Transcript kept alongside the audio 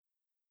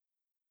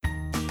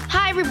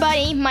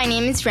everybody, my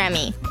name is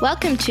Remy.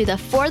 Welcome to the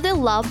For the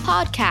Love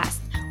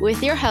podcast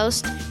with your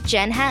host,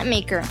 Jen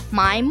Hatmaker,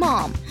 my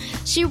mom.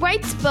 She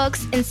writes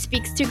books and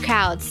speaks to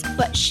crowds,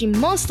 but she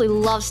mostly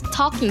loves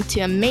talking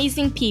to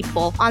amazing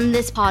people on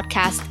this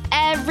podcast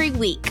every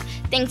week.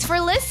 Thanks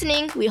for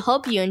listening. We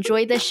hope you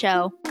enjoy the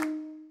show.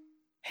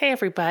 Hey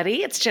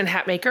everybody, it's Jen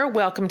Hatmaker.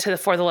 Welcome to the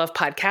For the Love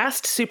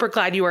podcast. Super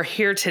glad you are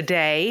here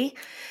today.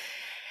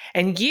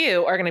 And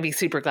you are going to be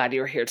super glad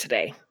you are here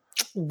today.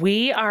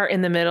 We are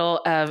in the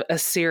middle of a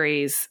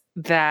series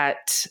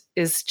that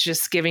is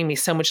just giving me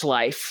so much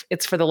life.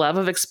 It's for the love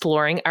of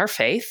exploring our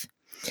faith.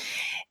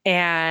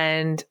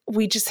 And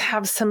we just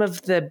have some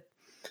of the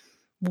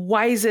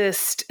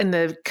wisest and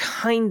the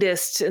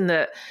kindest and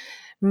the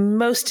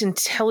most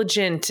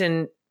intelligent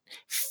and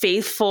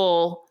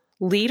faithful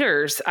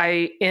leaders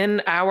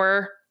in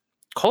our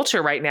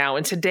culture right now.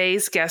 And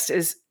today's guest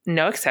is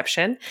no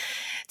exception.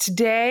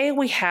 Today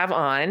we have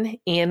on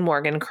Ian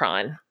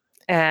Morgan-Cron.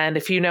 And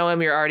if you know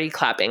him, you're already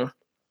clapping.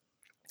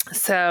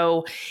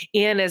 So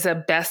Ian is a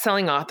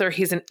best-selling author.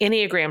 He's an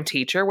Enneagram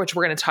teacher, which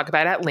we're going to talk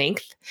about at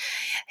length.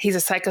 He's a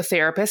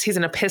psychotherapist. He's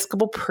an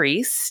Episcopal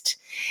priest.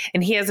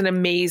 And he has an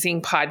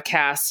amazing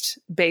podcast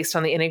based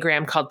on the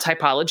Enneagram called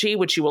Typology,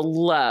 which you will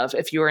love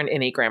if you're an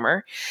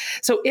Enneagrammer.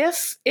 So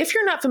if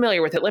you're not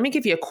familiar with it, let me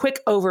give you a quick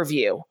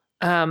overview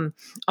on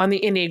the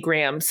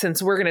Enneagram,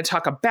 since we're going to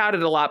talk about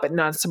it a lot, but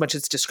not so much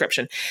its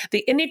description.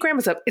 The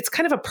Enneagram it's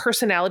kind of a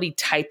personality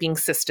typing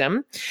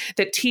system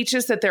that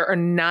teaches that there are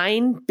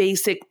 9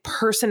 basic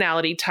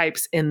personality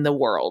types in the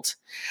world.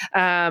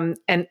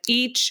 And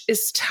each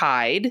is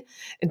tied,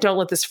 and don't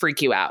let this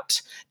freak you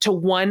out, to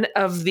one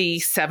of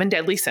the 7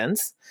 deadly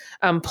sins,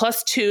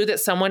 plus 2 that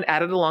someone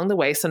added along the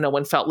way so no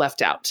one felt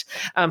left out.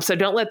 So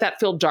don't let that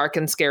feel dark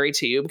and scary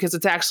to you, because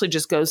it actually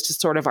just goes to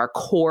sort of our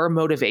core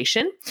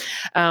motivation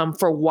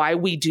for why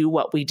we do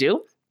what we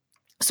do.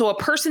 So a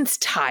person's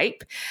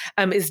type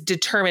is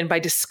determined by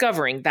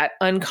discovering that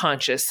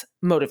unconscious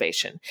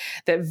motivation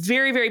that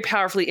very, very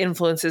powerfully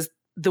influences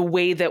the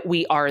way that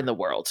we are in the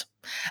world.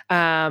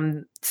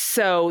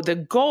 So the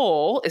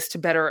goal is to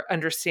better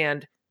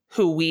understand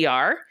who we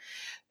are,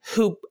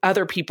 who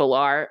other people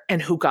are,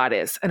 and who God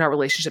is, and our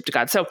relationship to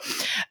God. So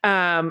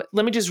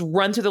let me just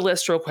run through the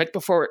list real quick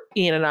before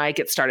Ian and I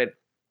get started.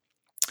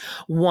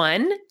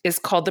 1 is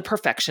called the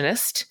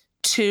perfectionist.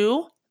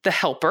 2, the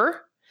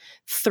helper.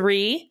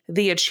 3,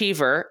 the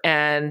achiever.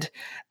 And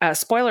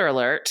spoiler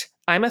alert,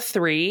 I'm a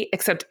 3,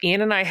 except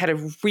Ian and I had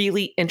a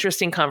really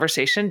interesting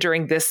conversation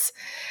during this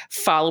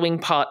following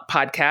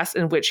podcast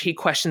in which he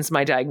questions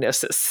my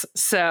diagnosis.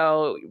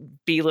 So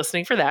be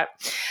listening for that.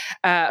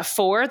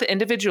 4, the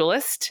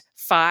individualist.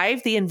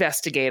 5, the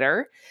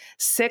investigator.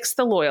 6,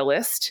 the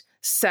loyalist.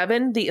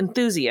 7, the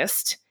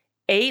enthusiast.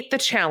 8, the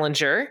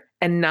challenger.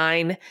 And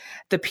 9,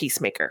 the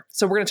peacemaker.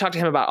 So we're going to talk to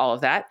him about all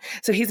of that.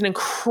 So he's an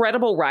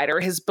incredible writer.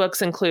 His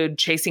books include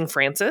Chasing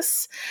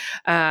Francis,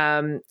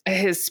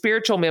 his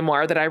spiritual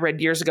memoir that I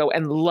read years ago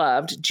and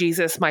loved,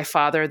 Jesus, My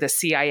Father, the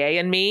CIA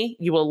and Me.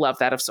 You will love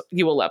that.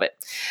 You will love it.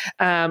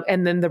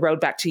 And then The Road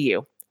Back to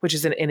You, which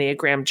is an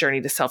Enneagram journey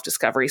to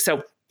self-discovery.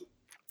 So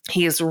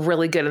he is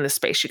really good in this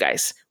space, you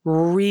guys.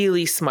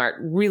 Really smart,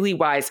 really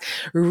wise,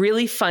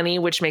 really funny,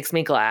 which makes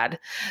me glad.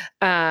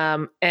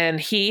 And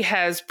he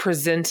has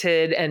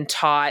presented and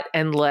taught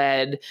and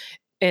led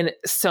in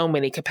so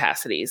many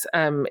capacities,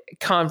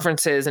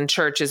 conferences and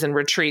churches and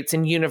retreats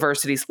and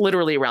universities,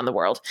 literally around the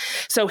world.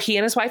 So he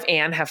and his wife,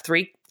 Anne, have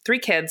three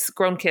kids,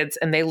 grown kids,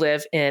 and they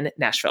live in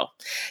Nashville.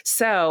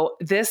 So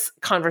this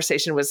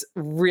conversation was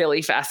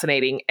really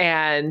fascinating,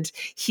 and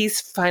he's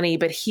funny,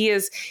 but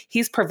he's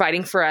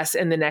providing for us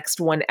in the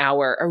next 1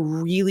 hour a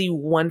really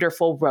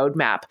wonderful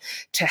roadmap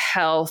to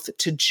health,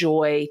 to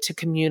joy, to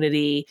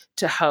community,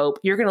 to hope.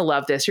 You're going to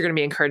love this. You're going to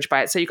be encouraged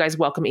by it. So you guys,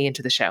 welcome Ian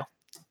to the show.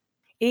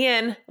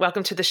 Ian,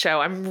 welcome to the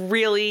show.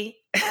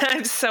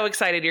 I'm so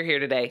excited you're here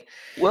today.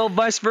 Well,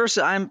 vice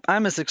versa.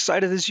 I'm as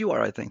excited as you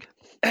are, I think.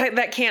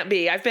 That can't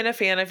be. I've been a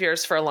fan of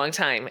yours for a long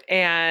time.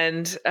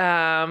 And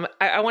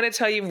I want to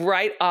tell you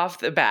right off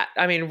the bat,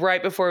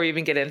 right before we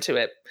even get into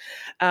it,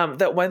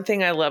 that one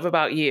thing I love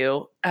about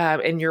you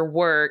and your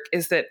work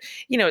is that,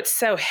 it's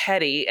so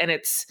heady and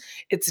it's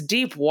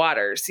deep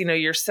waters.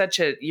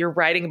 You're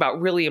writing about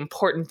really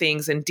important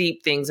things and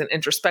deep things and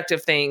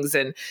introspective things,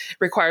 and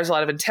requires a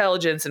lot of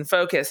intelligence and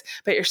focus,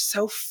 but you're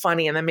so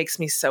funny, and that makes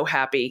me so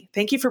happy.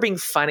 Thank you for being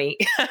funny.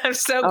 I'm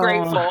so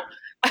grateful.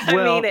 I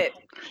mean it.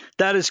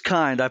 That is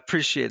kind. I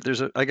appreciate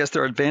it. I guess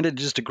there are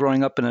advantages to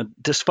growing up in a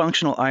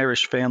dysfunctional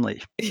Irish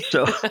family.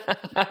 So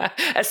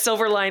a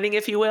silver lining,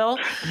 if you will.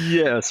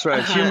 Yes,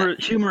 right.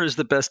 Humor is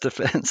the best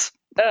defense.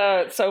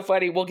 It's so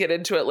funny. We'll get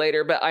into it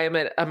later, but I'm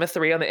a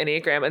 3 on the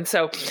Enneagram. And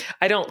so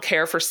I don't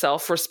care for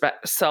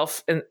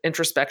self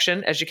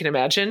introspection, as you can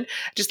imagine.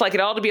 Just like it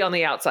all to be on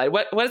the outside.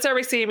 What is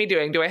everybody seeing me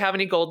doing? Do I have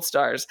any gold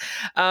stars?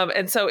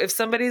 And so if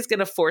somebody's going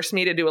to force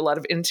me to do a lot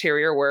of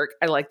interior work,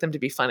 I like them to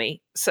be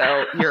funny.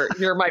 So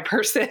you're my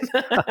person.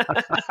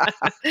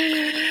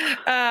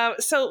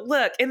 So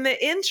look, in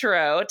the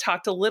intro,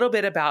 talked a little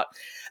bit about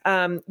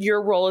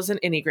your role as an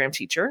Enneagram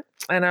teacher.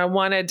 And I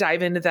want to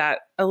dive into that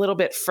a little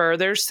bit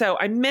further. So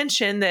I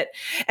mentioned that,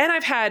 and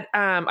I've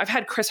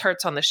had Chris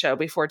Hertz on the show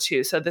before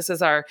too. So this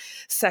is our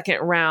second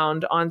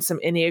round on some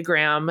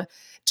Enneagram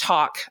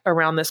talk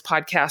around this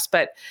podcast.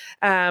 But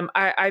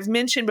I've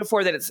mentioned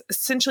before that it's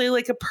essentially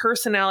like a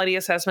personality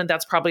assessment.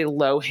 That's probably a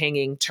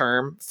low-hanging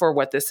term for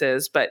what this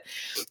is, but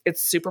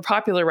it's super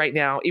popular right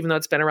now, even though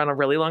it's been around a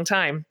really long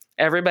time.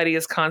 Everybody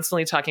is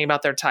constantly talking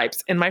about their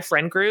types. In my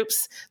friend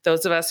groups,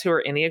 those of us who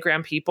are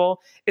Enneagram people,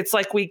 it's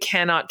like we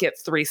cannot get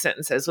 3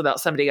 sentences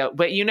without somebody go,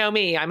 but you know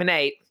me, I'm an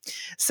 8.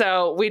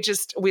 So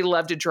we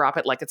love to drop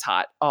it like it's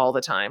hot all the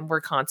time. We're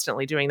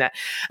constantly doing that.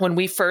 When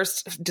we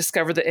first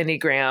discovered the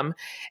Enneagram,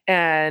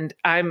 and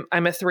I'm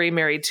a 3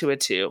 married to a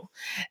 2.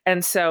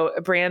 And so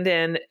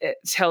Brandon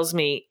tells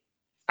me,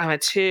 I'm a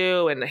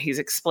 2, and he's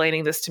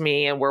explaining this to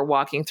me, and we're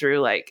walking through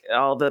like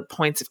all the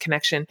points of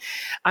connection.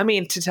 I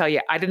mean, to tell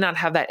you, I did not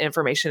have that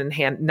information in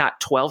hand, not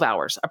 12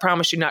 hours. I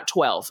promise you, not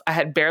 12. I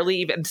had barely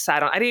even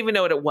sat on, I didn't even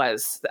know what it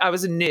was. I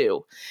was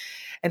new.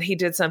 And he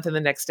did something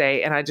the next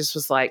day, and I just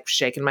was like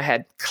shaking my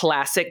head.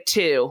 Classic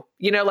 2.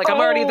 Like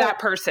I'm already that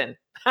person.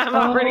 I'm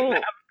already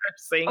that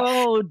person.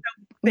 Oh,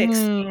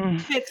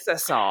 Fix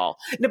us all.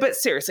 No, but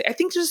seriously, I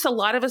think just a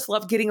lot of us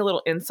love getting a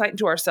little insight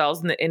into ourselves,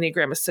 and the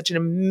Enneagram is such an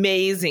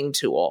amazing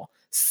tool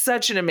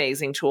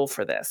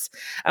for this,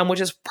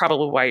 which is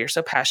probably why you're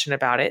so passionate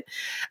about it.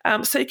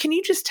 So can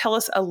you just tell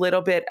us a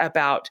little bit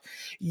about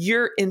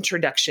your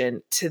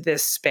introduction to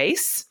this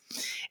space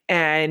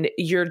and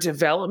your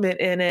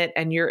development in it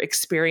and your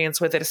experience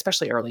with it,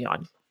 especially early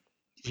on?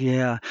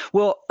 Yeah.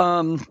 Well,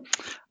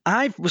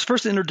 I was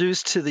first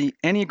introduced to the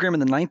Enneagram in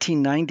the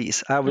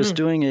 1990s. I was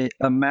doing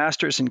a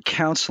master's in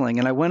counseling,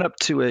 and I went up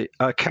to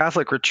a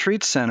Catholic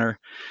retreat center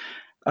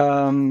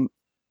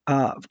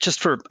just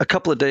for a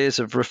couple of days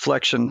of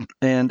reflection.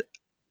 And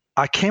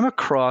I came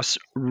across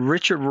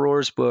Richard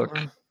Rohr's book,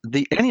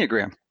 The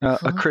Enneagram,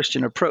 A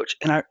Christian Approach.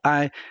 And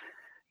I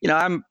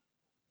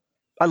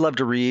love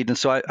to read. And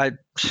so I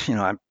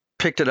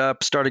picked it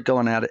up, started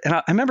going at it. And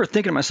I remember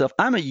thinking to myself,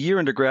 I'm a year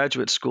into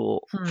graduate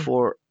school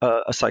for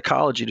a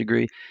psychology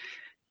degree.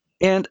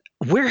 And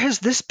where has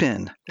this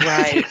been?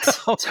 Right.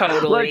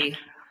 Totally. Like,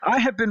 I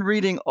have been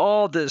reading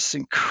all this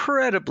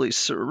incredibly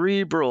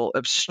cerebral,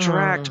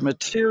 abstract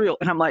material.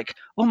 And I'm like,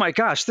 oh my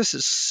gosh, this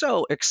is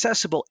so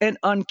accessible and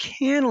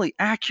uncannily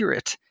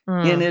accurate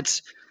in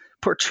its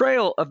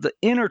portrayal of the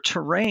inner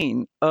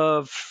terrain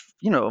of,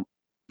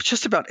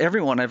 just about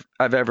everyone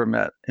I've ever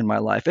met in my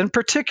life, and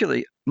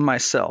particularly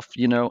myself,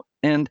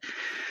 And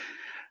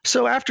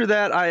so after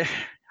that,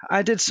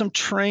 I did some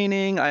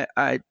training.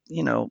 I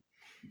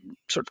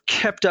sort of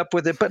kept up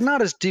with it, but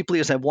not as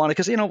deeply as I wanted,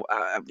 because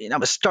I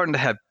was starting to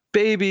have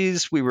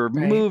babies. We were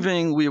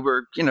moving. We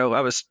were, I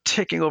was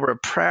taking over a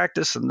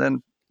practice, and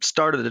then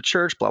started a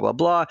church. Blah blah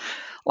blah.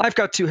 Life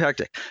got too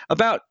hectic.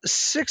 About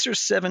 6 or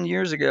 7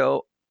 years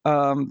ago,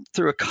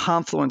 through a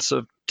confluence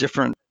of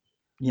different,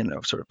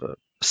 sort of a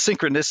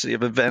synchronicity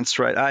of events,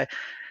 right?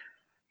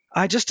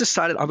 I just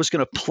decided I was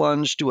going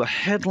to do a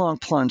headlong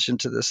plunge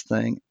into this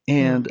thing.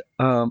 And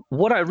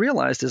what I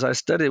realized as I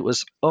studied it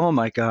was, oh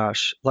my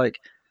gosh, like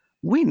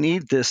we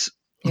need this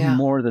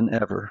more than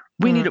ever.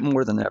 We need it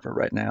more than ever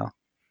right now.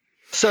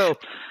 So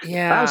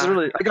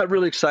I got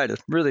really excited.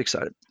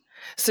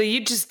 So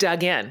you just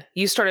dug in.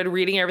 You started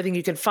reading everything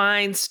you could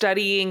find,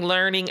 studying,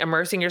 learning,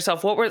 immersing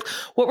yourself. What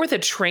were the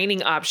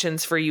training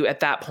options for you at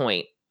that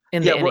point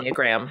in the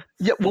Enneagram?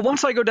 Well,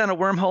 once I go down a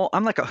wormhole,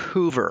 I'm like a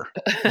Hoover.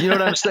 You know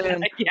what I'm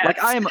saying? Yes.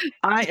 Like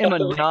I am a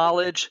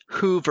knowledge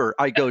Hoover.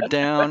 I go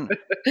down,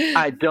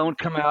 I don't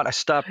come out. I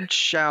stop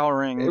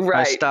showering.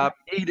 Right. I stop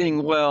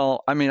eating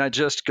well. I mean, I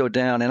just go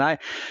down, and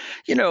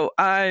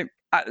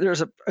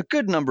there's a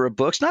good number of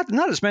books,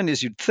 not as many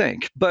as you'd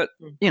think, but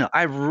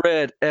I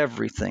read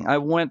everything. I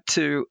went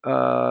to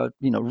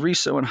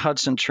Riso and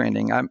Hudson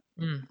training. I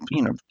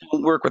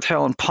work with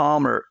Helen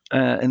Palmer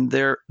and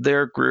their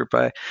group.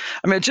 I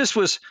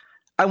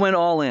went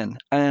all in,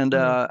 and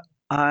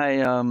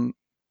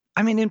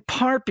in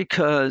part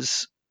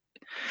because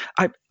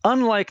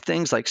unlike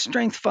things like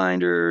Strength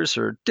Finders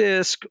or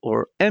DISC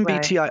or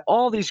MBTI,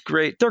 all these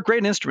they're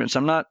great instruments.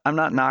 I'm not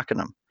knocking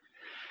them,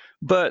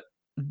 but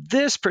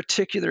this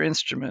particular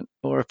instrument,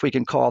 or if we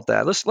can call it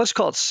that, let's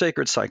call it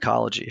sacred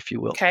psychology, if you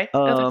will. Okay,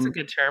 that's a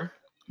good term.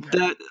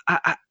 That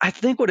I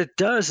think what it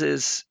does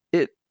is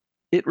it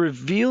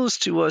reveals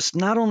to us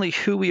not only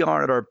who we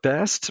are at our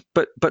best,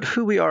 but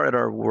who we are at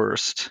our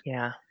worst.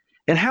 Yeah,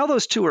 and how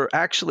those two are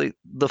actually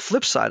the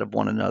flip side of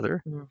one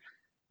another,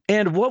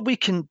 and what we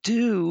can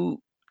do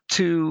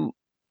to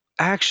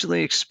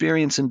actually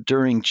experience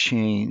enduring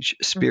change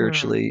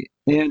spiritually.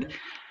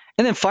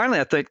 And then finally,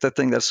 I think the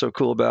thing that's so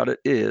cool about it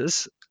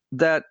is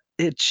that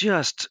it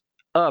just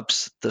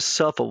ups the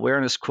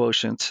self-awareness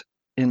quotient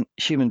in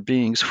human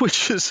beings,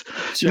 which is,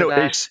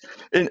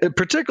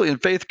 particularly in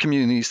faith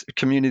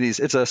communities,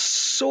 it's a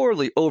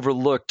sorely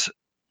overlooked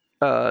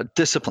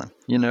discipline,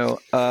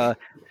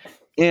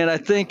 And I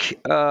think,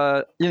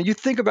 you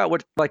think about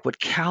what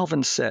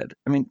Calvin said.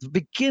 I mean, the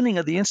beginning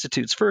of the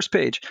Institute's first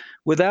page,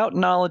 without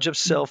knowledge of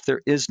self,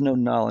 there is no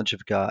knowledge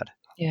of God.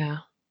 Yeah.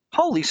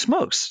 Holy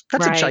smokes.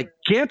 That's a Right.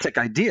 gigantic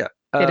idea.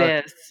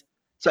 It is.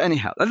 So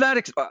anyhow,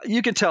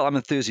 you can tell I'm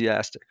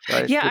enthusiastic,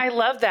 right? Yeah, I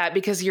love that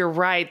because you're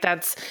right.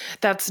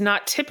 That's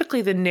not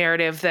typically the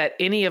narrative that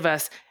any of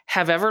us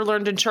have ever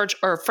learned in church,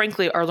 or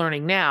frankly are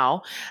learning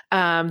now.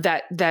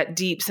 That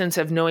deep sense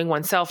of knowing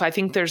oneself. I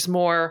think there's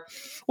more.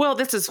 Well,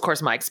 this is of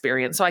course my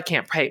experience, so I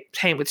can't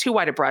paint with too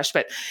wide a brush.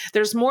 But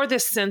there's more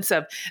this sense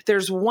of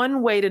there's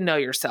one way to know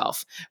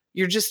yourself.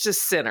 You're just a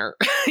sinner.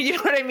 You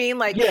know what I mean?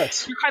 Like,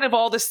 yes. You're kind of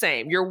all the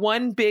same. You're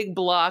one big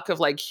block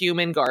of like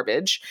human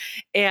garbage,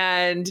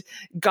 and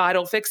God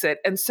will fix it.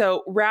 And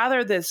so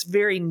rather this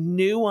very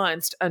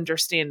nuanced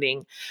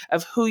understanding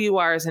of who you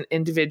are as an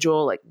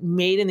individual, like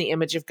made in the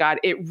image of God,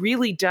 it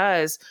really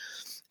does.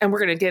 And we're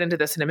going to get into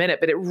this in a minute,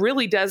 but it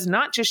really does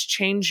not just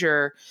change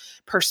your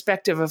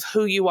perspective of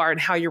who you are and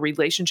how your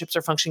relationships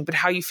are functioning, but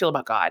how you feel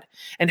about God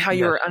and how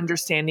you're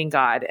understanding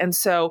God. And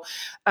so,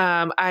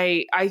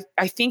 I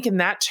think in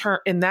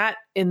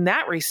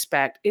that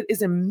respect, it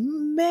is a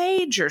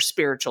major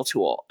spiritual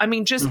tool. I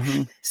mean, just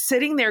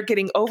sitting there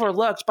getting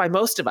overlooked by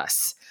most of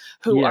us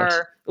who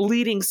are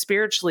leading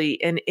spiritually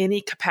in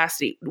any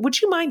capacity. Would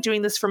you mind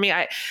doing this for me?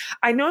 I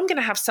know I'm going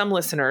to have some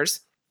listeners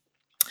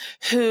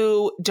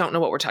who don't know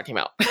what we're talking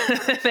about.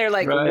 They're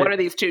like, right. What are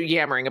these two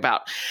yammering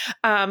about?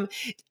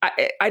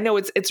 I know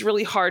it's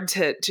really hard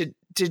to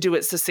do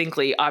it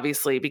succinctly,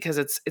 obviously, because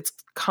it's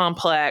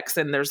complex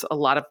and there's a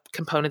lot of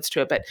components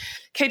to it. But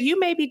could you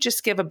maybe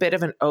just give a bit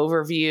of an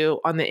overview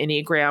on the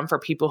Enneagram for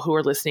people who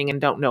are listening and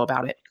don't know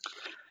about it?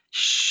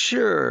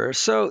 Sure.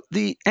 So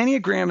the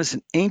Enneagram is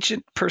an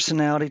ancient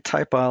personality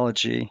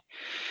typology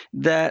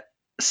that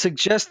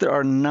suggests there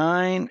are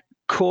 9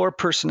 core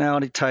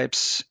personality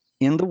types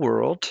in the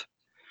world,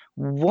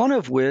 one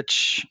of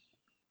which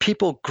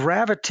people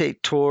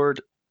gravitate toward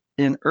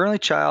in early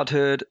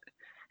childhood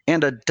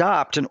and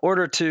adopt in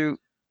order to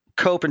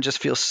cope and just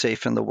feel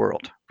safe in the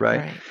world,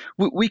 right?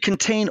 We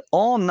contain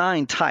all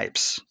 9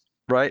 types,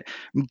 right?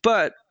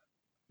 But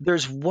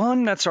there's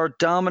one that's our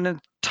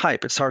dominant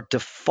type. It's our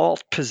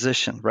default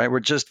position, right?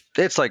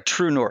 It's like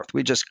true north.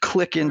 We just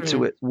click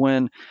into it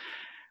when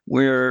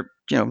we're,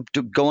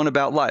 going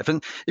about life.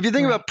 And if you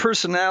think about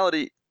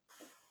personality,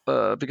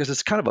 because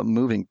it's kind of a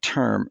moving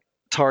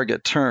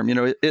target term,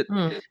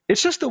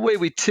 it's just the way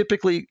we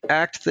typically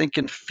act, think,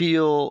 and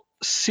feel,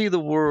 see the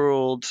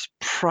world,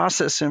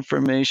 process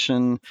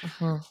information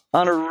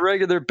on a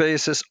regular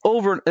basis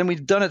and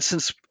we've done it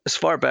since as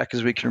far back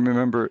as we can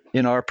remember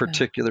in our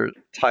particular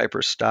type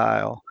or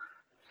style.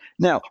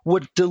 Now,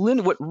 what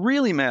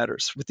really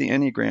matters with the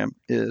Enneagram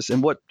is,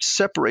 and what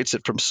separates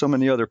it from so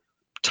many other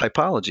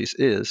typologies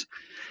is,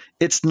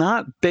 it's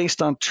not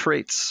based on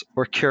traits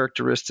or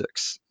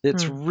characteristics.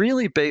 It's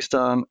really based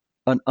on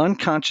an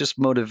unconscious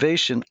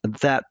motivation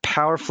that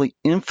powerfully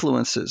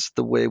influences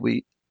the way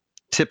we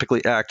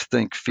typically act,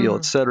 think, feel,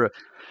 etc.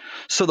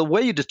 So the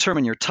way you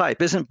determine your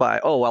type isn't by,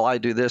 I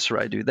do this or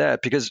I do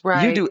that, because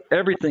you do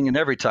everything in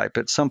every type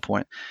at some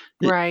point.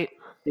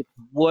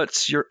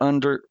 What's your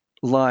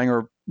underlying,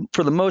 or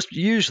for the most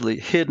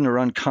usually hidden or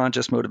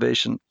unconscious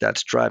motivation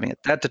that's driving it?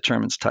 That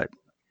determines type.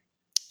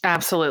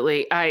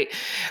 Absolutely.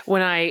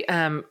 When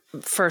I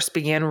first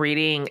began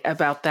reading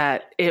about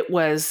that, it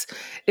was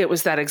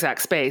that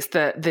exact space,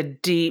 the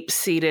deep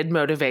seated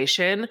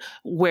motivation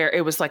where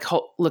it was like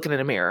looking in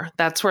a mirror.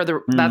 That's where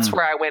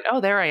I went,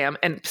 oh, there I am.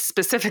 And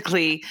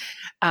specifically,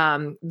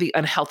 the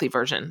unhealthy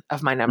version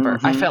of my number.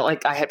 I felt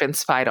like I had been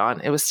spied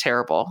on. It was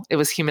terrible. It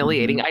was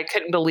humiliating. I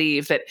couldn't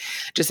believe that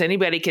just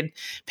anybody could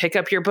pick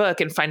up your book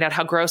and find out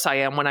how gross I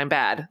am when I'm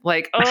bad.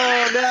 Like,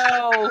 oh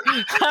no,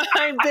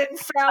 I've been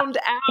found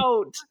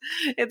out.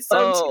 It's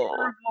so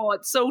terrible.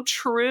 It's so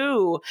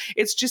true.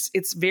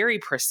 It's very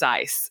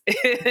precise.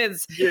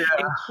 It's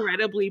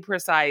incredibly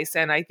precise.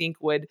 And I think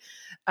but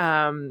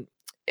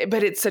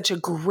it's such a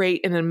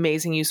great and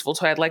amazing, useful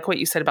tool. I like what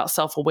you said about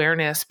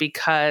self-awareness,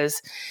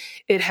 because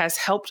it has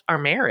helped our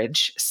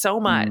marriage so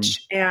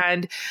much.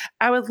 And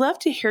I would love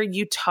to hear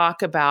you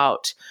talk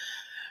about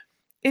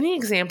any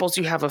examples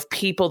you have of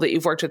people that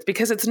you've worked with,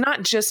 because it's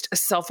not just a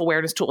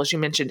self-awareness tool, as you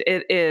mentioned.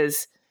 It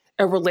is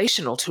a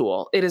relational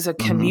tool. It is a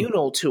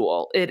communal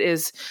tool. It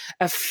is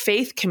a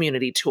faith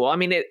community tool. I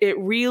mean, it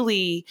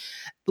really,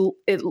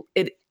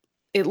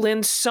 it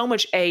lends so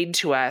much aid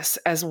to us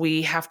as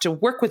we have to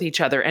work with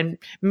each other and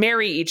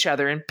marry each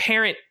other and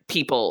parent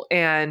people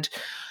and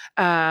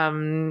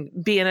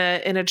be in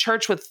a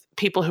church with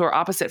people who are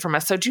opposite from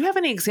us. So do you have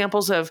any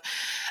examples of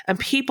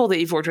people that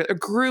you've worked with, or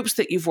groups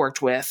that you've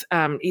worked with,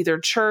 either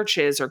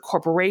churches or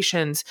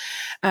corporations,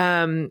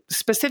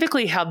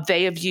 specifically how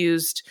they have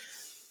used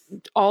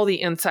all the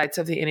insights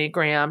of the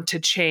Enneagram to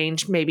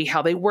change maybe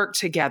how they work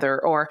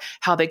together or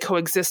how they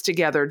coexist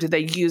together? Do they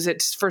use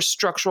it for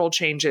structural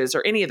changes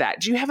or any of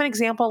that? Do you have an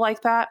example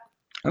like that?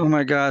 Oh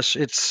my gosh.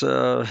 It's,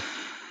 the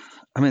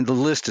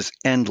list is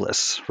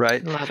endless,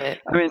 right? Love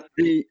it. I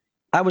mean,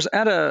 I was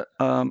at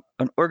an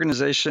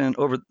organization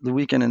over the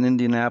weekend in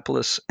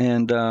Indianapolis,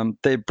 and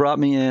they brought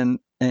me in,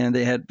 and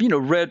they had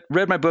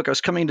read my book. I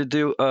was coming to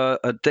do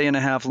a day and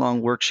a half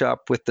long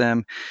workshop with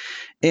them,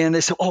 and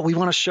they said, "Oh, we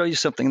want to show you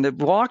something." And they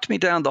walked me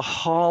down the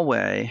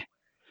hallway.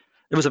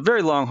 It was a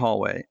very long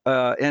hallway,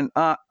 and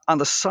on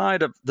the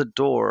side of the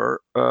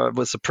door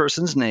was the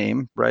person's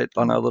name, right,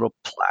 on a little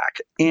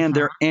plaque, and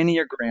their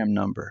Enneagram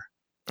number.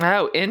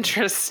 Oh,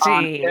 interesting.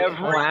 On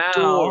every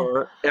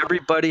door,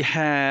 everybody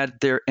had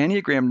their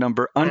Enneagram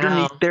number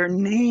underneath their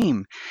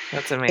name.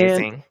 That's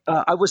amazing.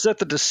 And, I was at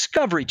the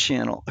Discovery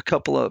Channel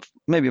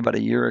maybe about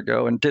a year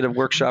ago, and did a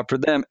workshop for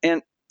them.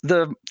 And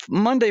the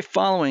Monday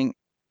following,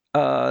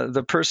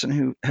 the person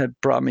who had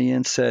brought me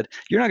in said,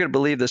 "You're not going to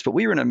believe this, but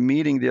we were in a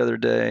meeting the other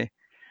day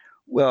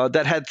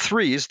that had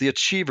threes, the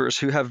achievers,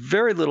 who have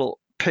very little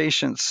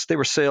patience. They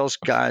were sales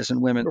guys and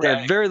women. Right. They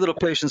had very little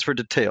patience for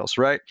details,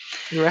 right?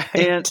 Right.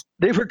 And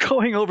they were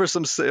going over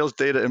some sales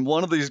data, and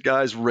one of these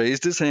guys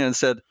raised his hand and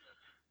said,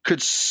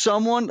 "Could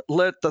someone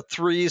let the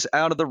threes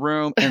out of the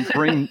room and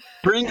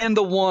bring in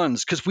the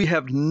ones, because we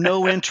have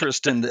no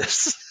interest in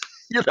this."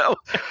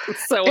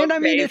 So and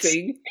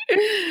amazing.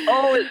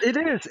 It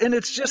is. And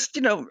it's just,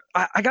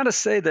 I got to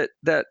say that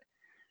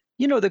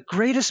the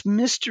greatest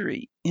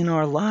mystery in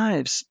our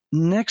lives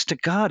next to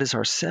God is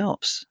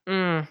ourselves.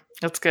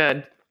 That's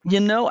good. We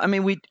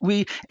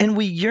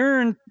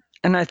yearn,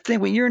 and I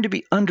think we yearn to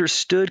be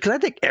understood, because I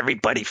think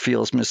everybody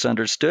feels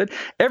misunderstood.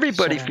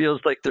 Everybody feels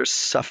like they're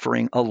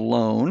suffering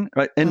alone,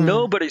 right? And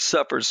nobody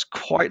suffers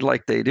quite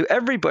like they do.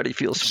 Everybody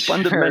feels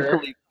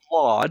fundamentally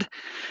flawed.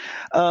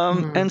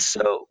 And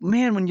so,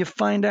 man, when you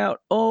find out,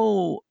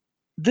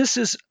 this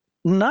is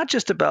not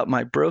just about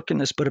my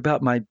brokenness, but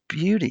about my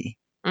beauty.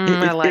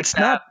 I like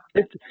that.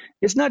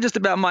 It's not just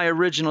about my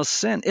original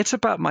sin. It's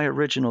about my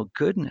original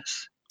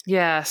goodness.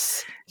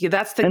 Yes. Yeah,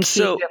 that's the key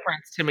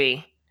difference to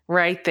me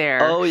right there.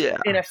 Oh, yeah.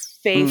 In a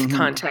faith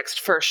context,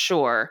 for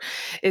sure,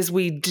 is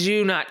we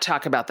do not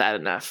talk about that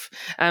enough.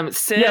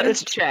 Sin,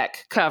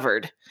 check,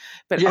 covered.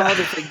 But all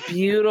this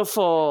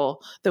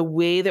beautiful, the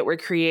way that we're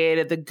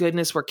created, the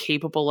goodness we're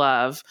capable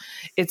of,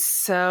 it's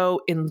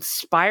so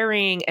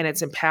inspiring and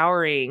it's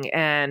empowering.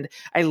 And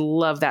I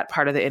love that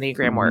part of the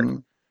Enneagram work.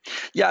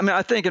 Yeah,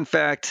 I think, in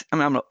fact,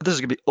 this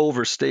is going to be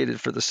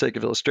overstated for the sake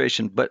of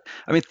illustration, but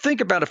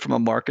think about it from a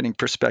marketing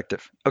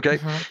perspective. Okay,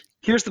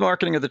 here's the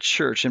marketing of the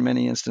church in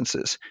many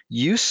instances.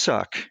 You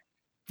suck.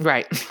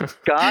 Right.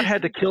 God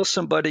had to kill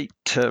somebody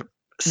to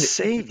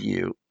save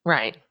you.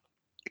 Right.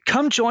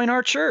 Come join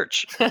our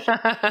church.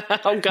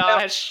 Oh,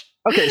 gosh.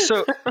 Now, okay,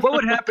 so what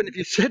would happen if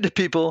you said to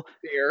people,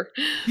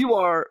 "You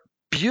are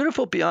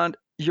beautiful beyond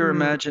your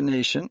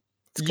imagination.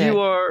 You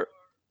are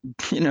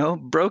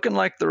broken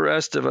like the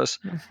rest of us.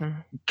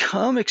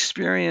 Come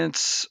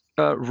experience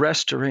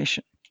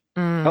restoration.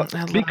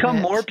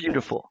 Become more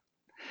beautiful."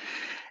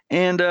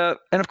 And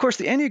of course,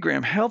 the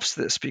Enneagram helps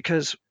this,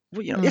 because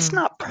it's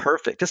not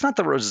perfect. It's not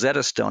the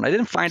Rosetta Stone. I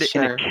didn't find it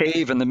in a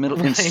cave in the middle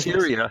in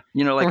Syria,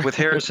 like with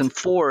Harrison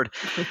Ford.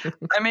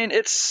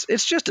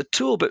 It's just a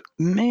tool, but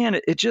man,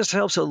 it just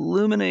helps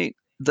illuminate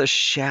the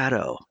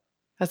shadow.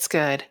 That's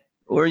good.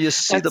 Or you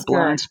see the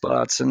blind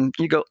spots, and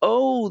you go,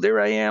 "Oh, there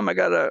I am. I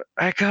gotta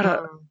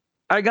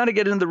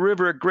get in the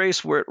river of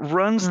grace where it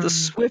runs the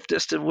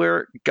swiftest, and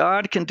where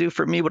God can do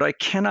for me what I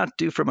cannot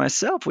do for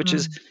myself, which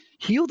is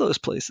heal those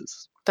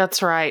places."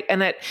 That's right.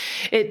 And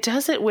it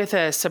does it with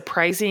a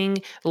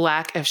surprising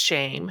lack of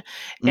shame.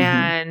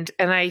 And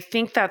I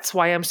think that's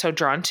why I'm so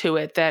drawn to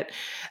it, that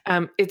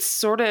it's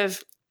sort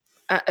of,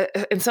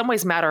 in some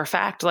ways, matter of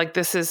fact. Like,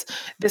 this is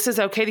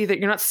okay, that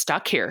you're not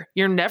stuck here.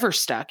 You're never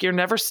stuck. You're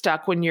never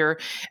stuck when you're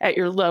at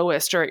your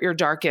lowest or at your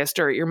darkest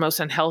or at your most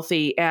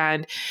unhealthy.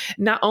 And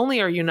not only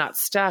are you not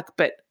stuck,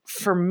 but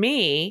for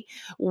me,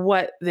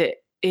 what the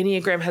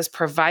Enneagram has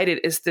provided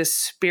is this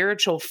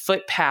spiritual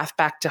footpath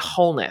back to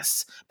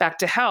wholeness, back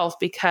to health,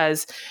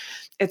 because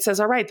it says,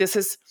 all right, this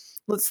is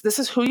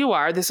who you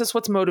are. This is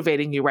what's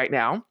motivating you right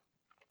now.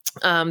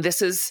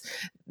 This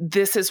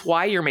is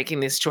why you're making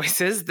these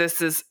choices.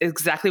 This is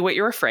exactly what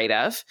you're afraid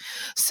of.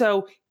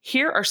 So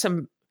here are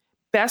some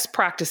best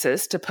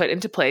practices to put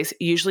into place,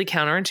 usually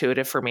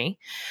counterintuitive for me.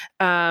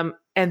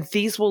 And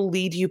these will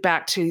lead you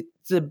back to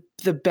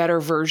the better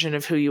version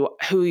of who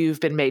you've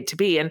been made to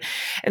be.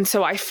 And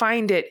so I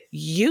find it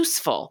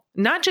useful,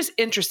 not just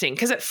interesting,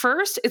 because at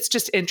first it's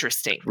just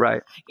interesting.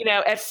 Right.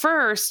 At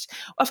first,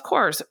 of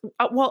course,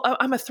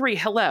 I'm a 3.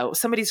 Hello.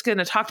 Somebody's going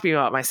to talk to me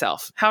about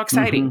myself. How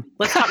exciting.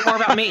 Let's talk more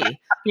about me.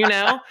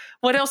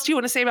 What else do you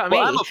want to say about me?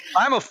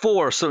 I'm a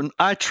 4, so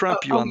I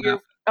trump you on that.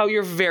 Oh,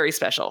 you're very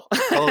special.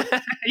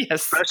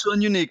 Yes. Special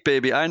and unique,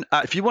 baby.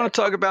 If you want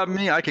to talk about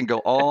me, I can go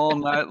all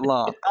night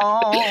long.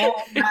 All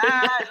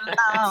night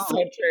long. So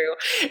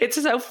true. It's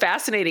so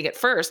fascinating at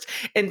first.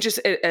 And just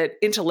at an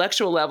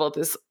intellectual level,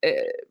 this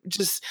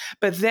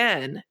but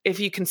then if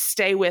you can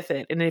stay with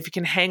it and if you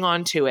can hang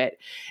on to it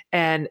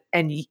and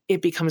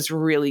it becomes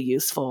really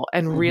useful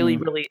and really,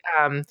 really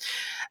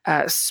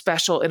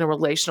special in a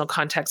relational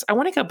context. I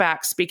want to go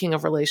back, speaking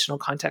of relational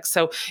context.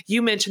 So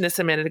you mentioned this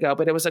a minute ago,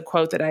 but it was a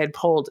quote that I had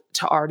pulled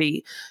to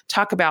already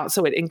talk about.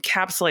 So it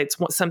encapsulates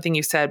something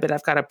you said, but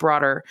I've got a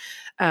broader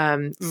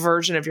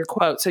version of your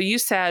quote. So you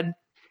said,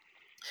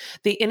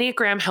 the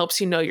Enneagram helps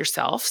you know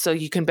yourself so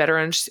you can better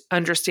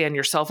understand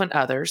yourself and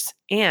others.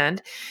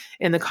 And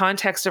in the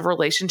context of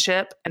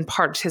relationship and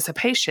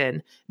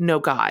participation, know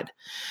God.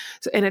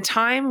 So in a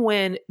time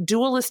when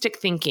dualistic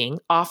thinking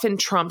often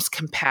trumps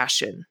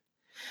compassion,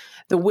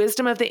 the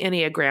wisdom of the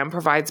Enneagram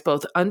provides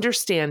both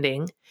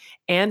understanding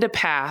and a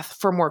path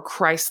for more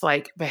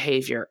Christ-like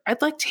behavior.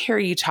 I'd like to hear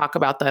you talk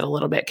about that a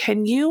little bit.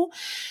 Can you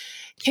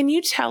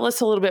tell us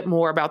a little bit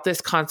more about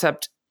this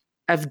concept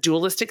of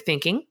dualistic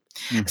thinking?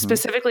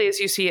 Specifically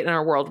as you see it in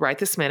our world right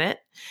this minute,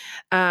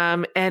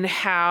 and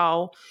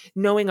how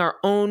knowing our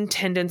own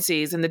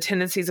tendencies and the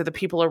tendencies of the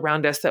people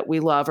around us that we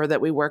love or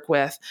that we work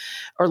with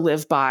or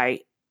live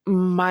by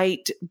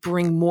might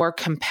bring more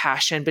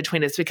compassion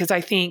between us. Because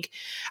I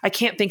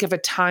can't think of a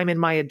time in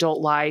my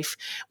adult life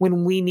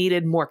when we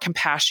needed more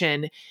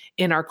compassion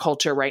in our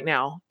culture right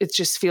now. It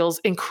just feels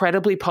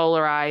incredibly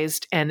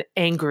polarized and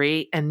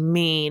angry and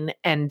mean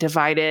and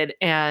divided.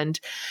 And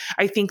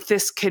I think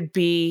this could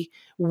be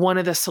one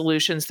of the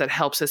solutions that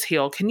helps us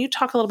heal. Can you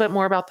talk a little bit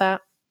more about that?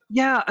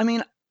 Yeah, I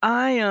mean,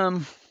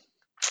 I'm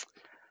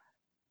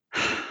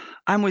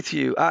with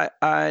you.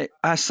 I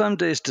some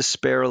days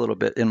despair a little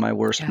bit in my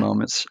worst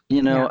moments.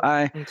 You know,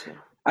 me too.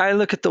 I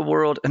look at the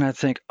world and I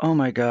think, oh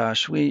my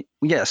gosh, we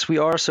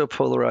are so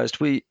polarized.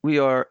 We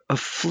are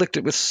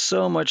afflicted with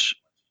so much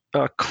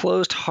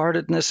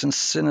closed-heartedness and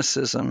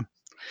cynicism.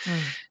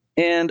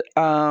 And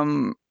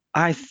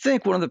I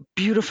think one of the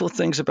beautiful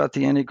things about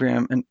the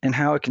Enneagram and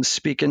how it can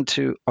speak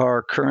into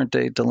our current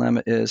day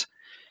dilemma is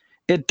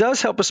it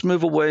does help us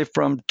move away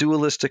from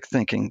dualistic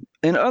thinking.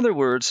 In other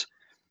words,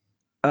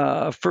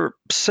 for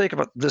sake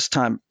of this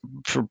time,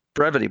 for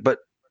brevity, but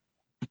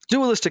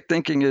dualistic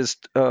thinking is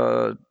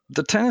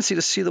the tendency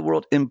to see the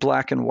world in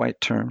black and white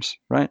terms,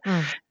 right?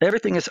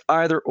 Everything is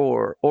either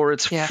or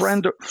it's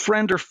friend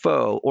or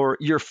foe, or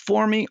you're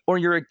for me or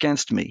you're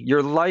against me.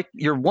 You're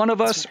one of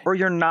us or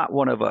you're not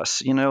one of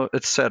us, you know,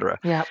 etc.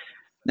 Yeah.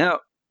 Now,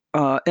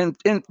 and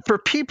for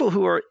people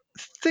who are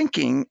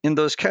thinking in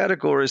those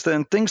categories,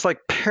 then things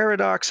like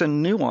paradox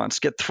and nuance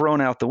get thrown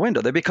out the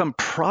window. They become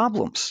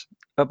problems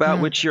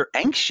about which you're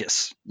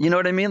anxious. You know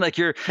what I mean? Like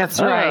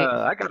that's right.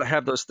 I got to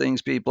have those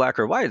things be black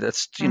or white.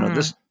 That's,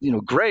 this,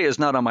 gray is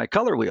not on my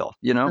color wheel,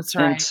 That's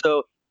right. And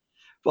so,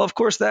 well, of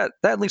course that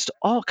leads to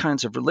all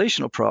kinds of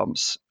relational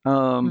problems,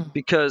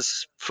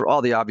 because for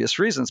all the obvious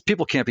reasons,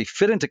 people can't be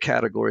fit into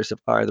categories of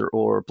either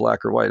or,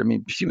 black or white. I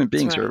mean, human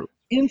beings are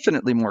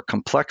infinitely more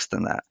complex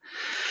than that.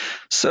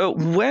 So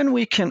when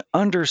we can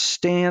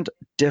understand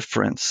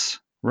difference,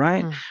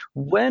 right?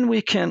 When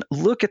we can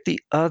look at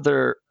the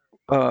other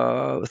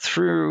with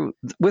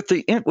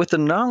the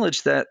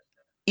knowledge that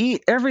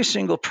every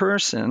single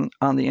person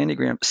on the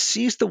Enneagram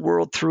sees the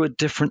world through a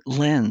different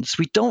lens.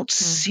 We don't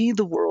see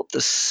the world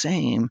the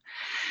same.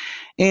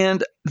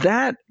 And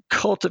that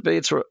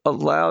cultivates or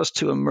allows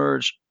to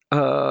emerge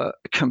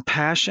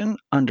compassion,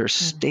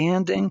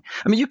 understanding.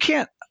 I mean,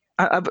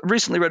 I've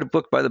recently read a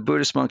book by the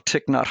Buddhist monk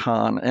Thich Nhat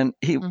Hanh, and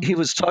he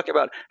was talking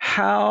about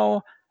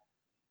how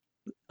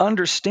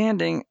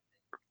understanding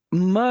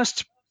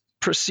must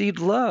precede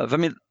love. I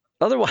mean,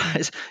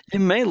 otherwise, you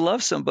may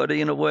love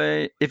somebody in a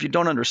way, if you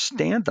don't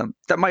understand them,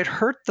 that might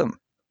hurt them.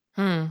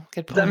 Good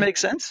point. Does that make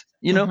sense?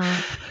 You know?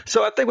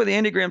 So I think what the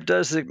Enneagram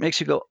does is it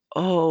makes you go,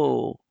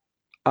 oh,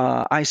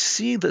 I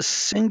see the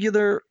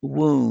singular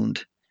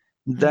wound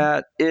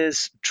that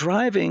is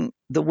driving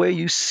the way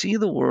you see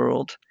the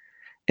world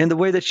and the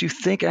way that you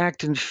think,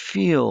 act, and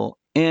feel.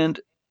 And,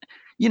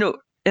 in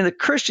the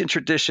Christian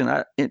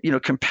tradition,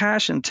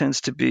 compassion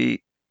tends to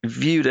be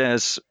viewed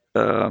as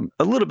a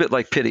little bit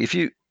like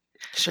pity.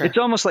 It's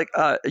almost like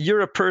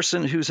you're a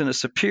person who's in a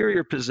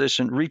superior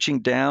position, reaching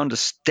down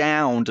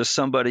to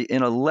somebody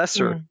in a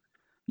lesser,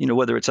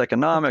 whether it's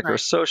economic or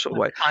social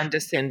way.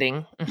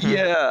 Condescending.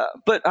 Yeah,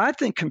 but I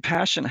think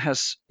compassion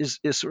is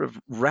sort of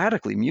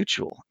radically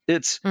mutual.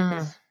 It's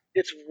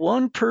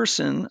one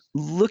person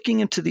looking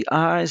into the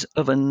eyes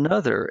of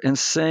another and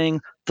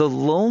saying the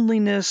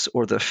loneliness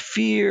or the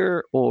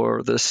fear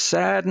or the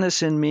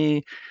sadness in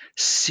me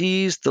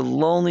sees the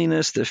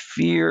loneliness, the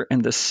fear,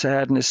 and the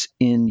sadness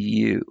in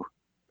you.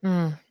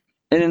 And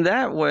in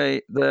that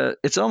way,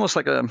 it's almost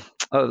like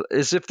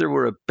as if there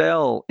were a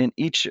bell in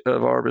each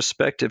of our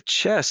respective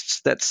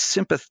chests that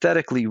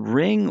sympathetically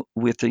ring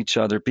with each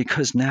other,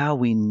 because now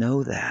we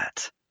know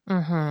that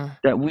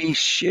we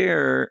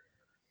share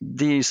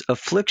these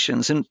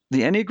afflictions, and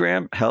the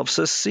Enneagram helps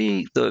us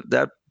see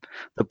the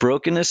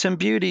brokenness and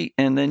beauty.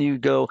 And then you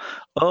go,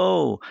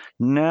 oh,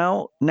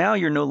 now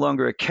you're no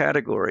longer a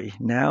category.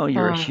 Now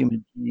you're a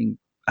human being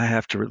I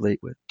have to relate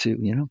with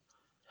too,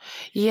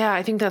 Yeah,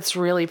 I think that's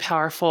really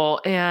powerful.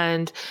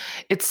 And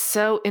it's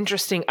so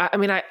interesting. I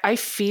mean, I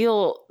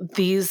feel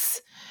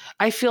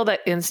I feel that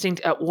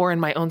instinct at war in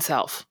my own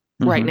self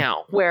right Mm-hmm.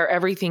 now, where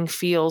everything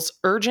feels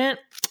urgent,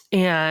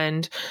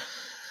 and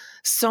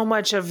so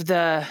much of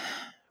the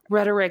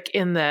rhetoric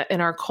in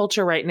our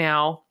culture right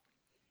now,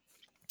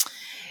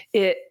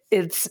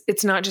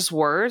 it's not just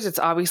words. It's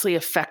obviously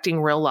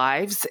affecting real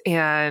lives,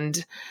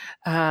 and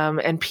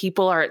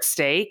people are at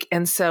stake.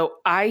 And so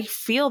I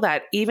feel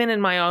that even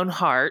in my own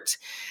heart,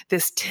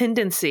 this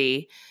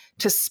tendency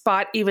to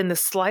spot even the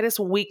slightest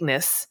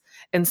weakness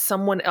in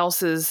someone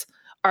else's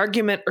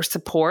argument or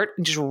support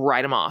and just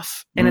write them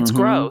off. And it's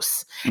Mm-hmm.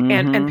 gross.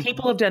 And Mm-hmm.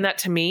 people have done that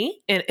to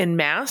me in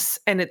mass,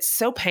 and it's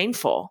so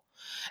painful.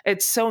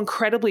 It's so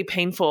incredibly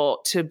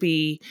painful to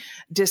be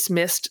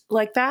dismissed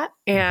like that.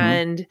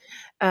 Mm-hmm.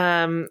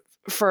 And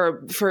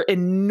for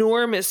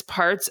enormous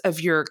parts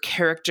of your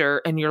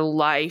character and your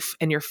life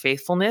and your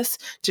faithfulness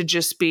to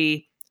just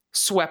be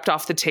swept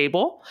off the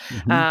table,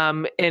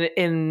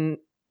 Mm-hmm.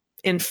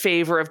 in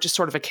favor of just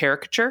sort of a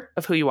caricature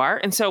of who you are.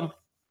 And so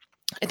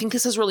I think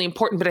this is really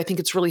important, but I think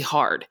it's really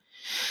hard.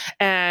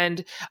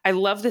 And I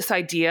love this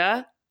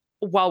idea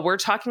while we're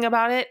talking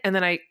about it, and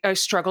then I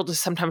struggle to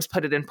sometimes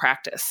put it in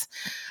practice.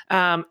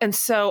 And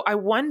so I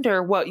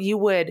wonder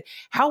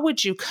how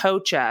would you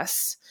coach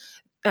us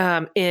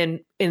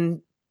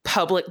in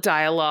public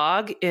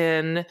dialogue,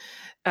 in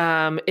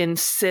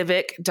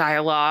civic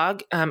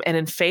dialogue, and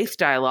in faith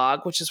dialogue,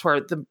 which is where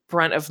the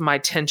brunt of my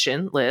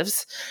tension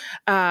lives,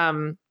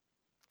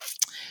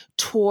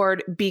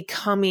 toward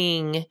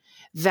becoming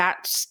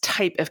that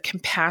type of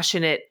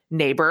compassionate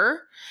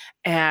neighbor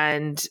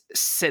and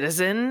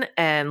citizen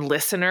and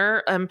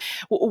listener.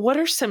 What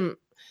are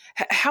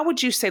how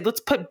would you say,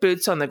 let's put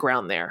boots on the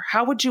ground there.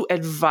 How would you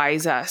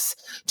advise us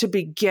to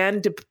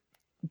begin to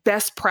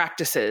best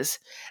practices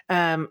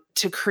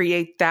to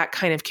create that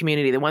kind of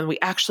community, the one we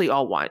actually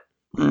all want?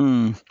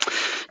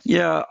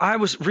 Yeah, I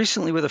was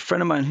recently with a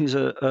friend of mine who's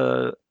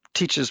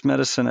teaches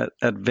medicine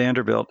at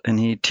Vanderbilt, and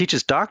he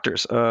teaches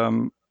doctors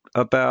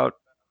about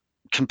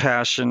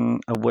compassion,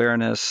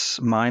 awareness,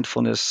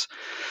 mindfulness,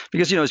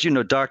 because as you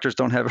know, doctors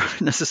don't have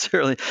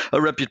necessarily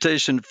a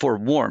reputation for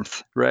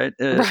warmth, right?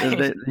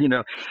 Right.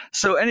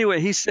 So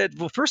anyway, he said,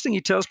 well, first thing he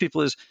tells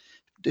people is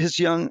his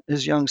young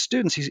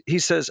students. He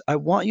says, I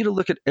want you to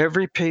look at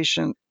every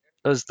patient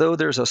as though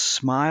there's a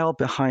smile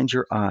behind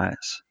your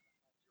eyes.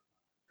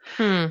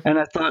 Hmm. And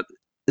I thought,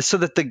 so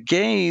that the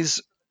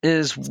gaze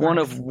is That's one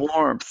nice. of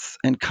warmth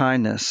and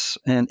kindness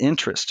and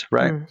interest,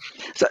 right? Hmm.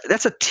 So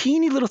that's a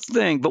teeny little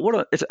thing,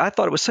 but I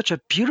thought it was such a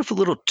beautiful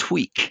little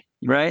tweak,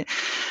 right?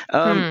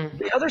 Hmm.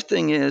 The other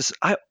thing is,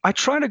 I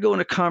try to go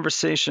into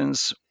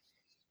conversations,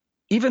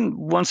 even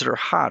ones that are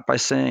hot, by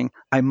saying,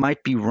 I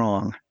might be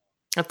wrong.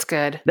 That's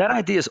good. That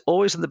idea is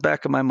always in the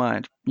back of my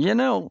mind.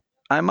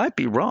 I might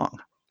be wrong.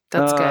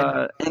 That's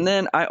good. And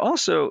then I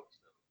also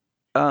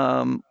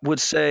would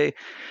say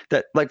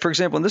that, like, for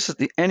example, and this is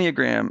the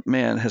Enneagram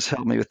man has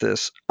helped me with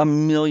this a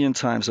million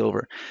times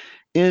over,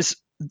 is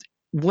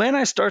when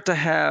I start to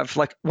have,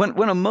 like,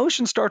 when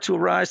emotions start to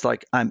arise,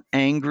 like I'm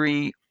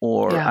angry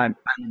or Yeah. I'm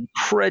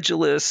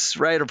incredulous,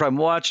 right? Or if I'm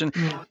watching,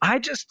 Hmm.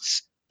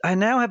 I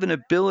now have an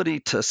ability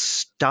to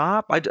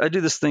stop. I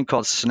do this thing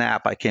called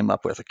SNAP. I came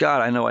up with.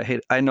 God, I know I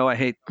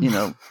hate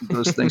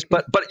those things.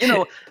 But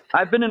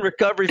I've been in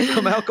recovery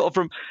from alcohol,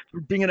 from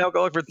being an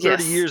alcoholic for 30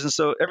 Yes. years, and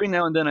so every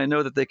now and then I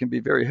know that they can be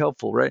very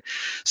helpful, right?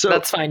 So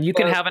That's fine. You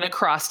can have an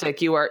acrostic.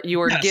 You are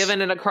yes,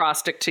 given an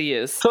acrostic to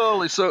use.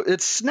 totally. So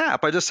it's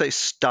SNAP. I just say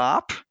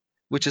stop,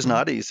 which is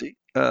not easy.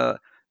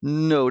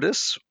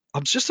 Notice.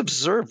 I'll just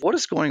observe what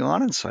is going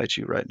on inside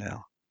you right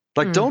now.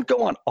 Like, don't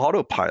go on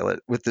autopilot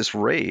with this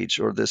rage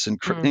or this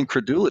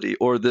incredulity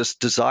or this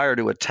desire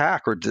to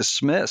attack or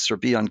dismiss or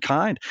be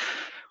unkind.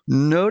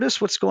 Notice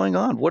what's going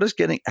on. What is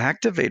getting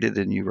activated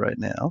in you right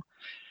now?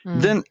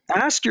 Then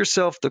ask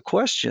yourself the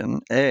question,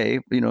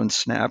 in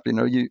SNAP,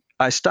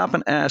 I stop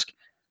and ask,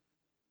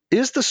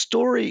 is the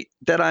story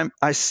that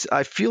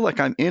I feel like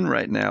I'm in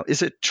right now,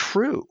 is it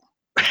true?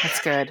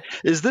 That's good.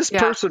 Is this Yeah.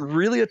 person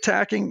really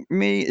attacking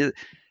me?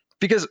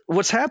 Because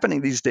what's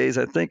happening these days,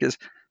 I think, is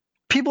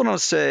people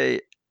don't say,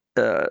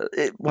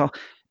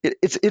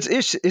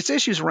 it's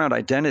issues around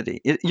identity.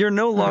 You're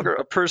no longer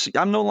a person.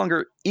 I'm no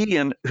longer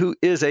Ian, who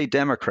is a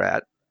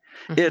Democrat.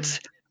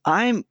 It's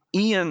I'm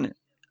Ian,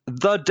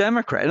 the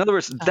Democrat. In other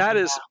words, that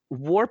is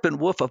warp and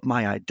woof of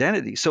my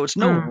identity. So it's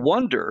no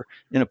wonder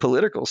in a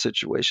political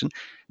situation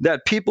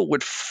that people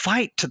would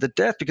fight to the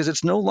death, because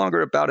it's no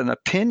longer about an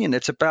opinion.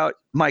 It's about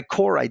my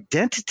core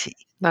identity.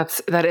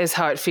 That is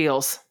how it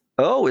feels.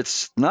 Oh,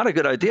 it's not a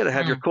good idea to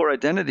have your core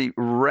identity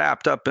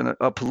wrapped up in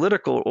a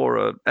political or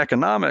a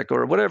economic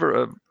or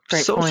whatever, a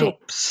Great social,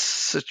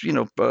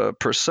 point.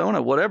 persona,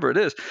 whatever it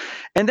is.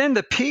 And then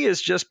the P is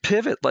just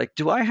pivot. Like,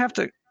 do I have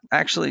to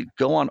actually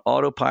go on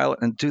autopilot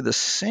and do the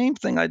same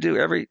thing I do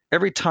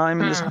every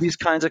time in these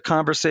kinds of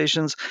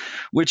conversations,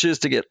 which is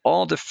to get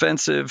all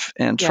defensive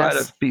and try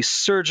to be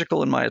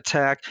surgical in my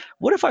attack?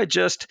 What if I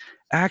just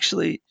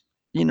actually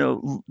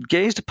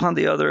gazed upon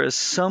the other as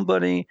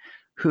somebody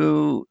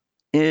who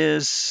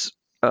is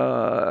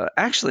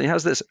actually,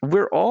 how's this?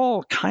 We're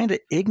all kind of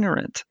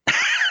ignorant.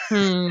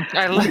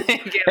 I like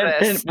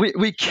this. And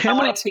we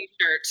cannot. I want a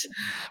t-shirt.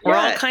 We're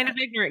all kind of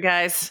ignorant,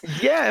 guys.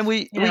 Yeah, and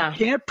we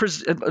can't.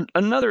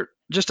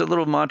 Just a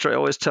little mantra I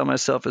always tell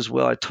myself as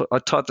well. I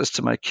taught this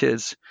to my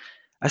kids.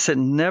 I said,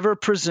 never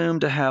presume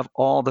to have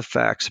all the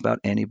facts about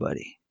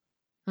anybody.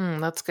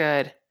 That's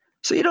good.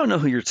 So you don't know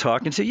who you're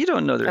talking to. You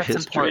don't know their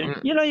history.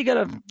 Important. You got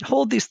to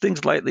hold these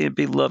things lightly and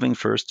be loving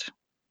first.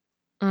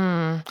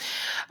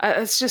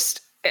 It's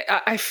just,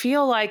 I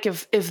feel like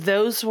if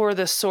those were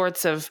the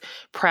sorts of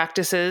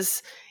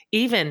practices,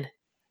 even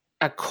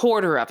a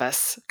quarter of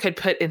us could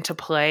put into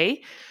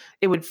play,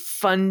 it would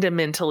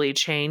fundamentally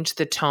change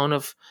the tone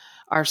of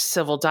our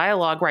civil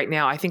dialogue right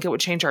now. I think it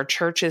would change our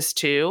churches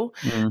too.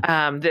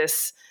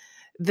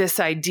 This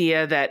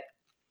idea that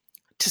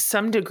to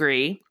some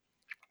degree,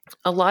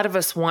 a lot of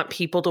us want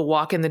people to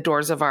walk in the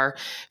doors of our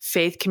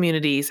faith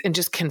communities and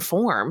just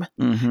conform.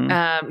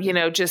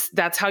 Just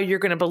that's how you're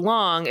going to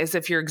belong, as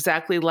if you're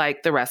exactly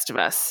like the rest of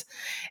us.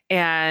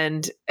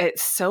 And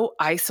it's so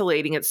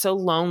isolating. It's so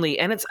lonely,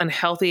 and it's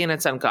unhealthy, and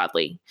it's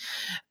ungodly.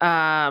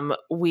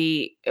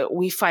 We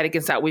fight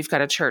against that. We've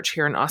got a church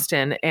here in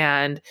Austin,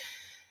 and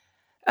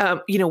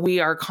we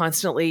are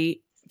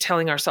constantly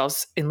telling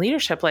ourselves in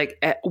leadership,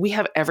 like, we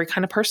have every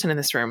kind of person in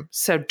this room.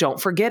 So don't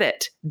forget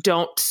it.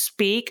 Don't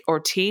speak or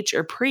teach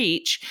or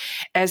preach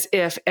as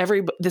if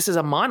this is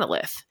a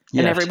monolith.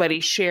 Yes. And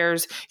everybody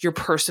shares your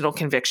personal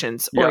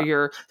convictions or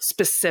your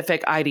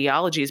specific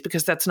ideologies,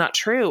 because that's not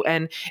true.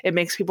 And it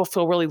makes people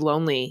feel really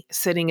lonely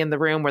sitting in the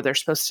room where they're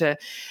supposed to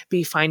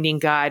be finding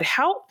God.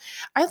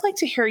 I'd like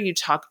to hear you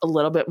talk a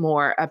little bit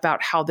more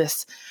about how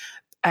this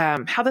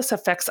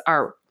affects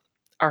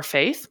our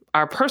faith,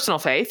 our personal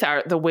faith,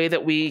 the way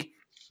that we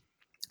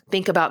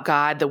think about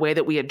God, the way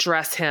that we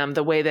address him,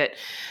 the way that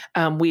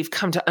we've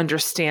come to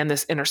understand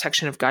this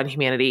intersection of God and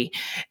humanity.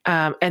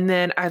 And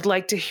then I'd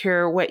like to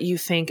hear what you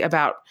think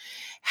about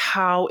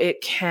how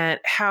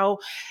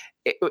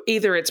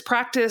either its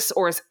practice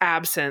or its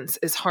absence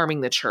is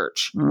harming the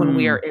church when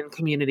we are in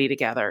community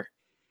together.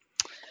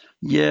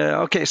 Yeah.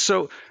 Okay.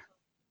 So,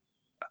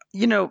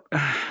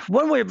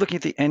 one way of looking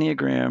at the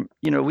Enneagram,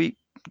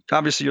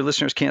 obviously your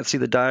listeners can't see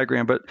the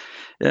diagram, but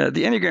the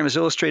Enneagram is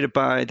illustrated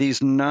by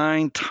these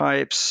 9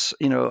 types,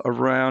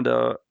 around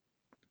a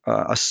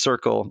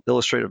circle,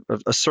 illustrated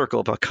a circle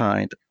of a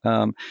kind.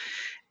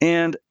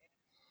 And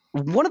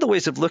one of the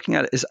ways of looking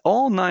at it is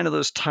all 9 of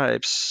those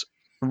types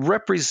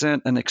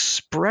represent an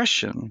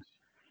expression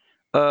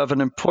of an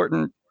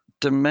important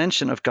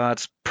dimension of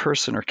God's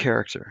person or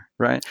character,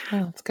 right?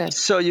 Oh, that's good.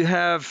 So you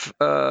have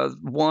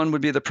one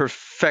would be the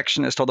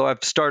perfectionist, although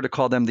I've started to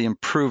call them the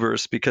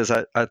improvers because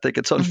I think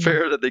it's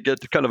unfair that they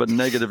get kind of a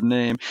negative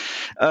name.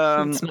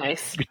 That's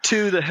nice.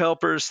 2, the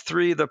helpers.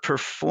 3, the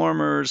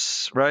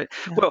performers, right?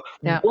 Yeah.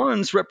 Well,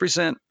 ones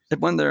represent,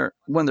 when they're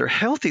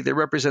healthy, they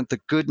represent the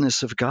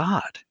goodness of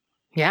God.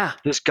 Yeah.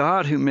 This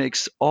God who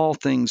makes all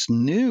things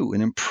new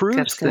and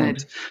improves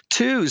things.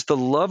 2 is the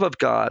love of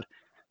God.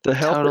 The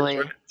helpers.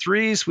 Totally.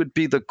 3s would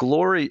be the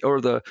glory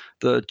or the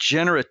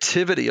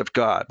generativity of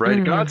God,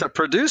 right? God's a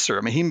producer.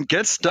 I mean, he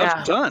gets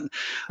stuff done.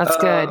 That's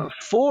good.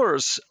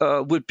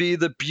 4s would be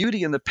the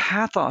beauty and the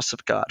pathos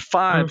of God.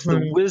 5s,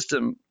 the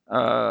wisdom,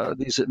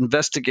 these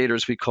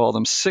investigators, we call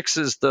them.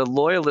 6s, the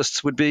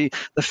loyalists, would be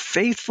the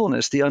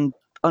faithfulness, the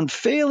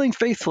unfailing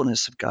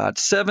faithfulness of God.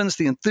 7s,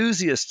 the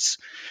enthusiasts,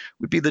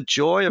 would be the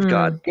joy of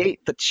God.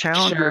 8, the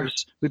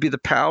challengers, would be the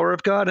power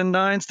of God. And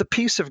 9s, the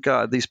peace of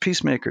God, these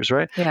peacemakers,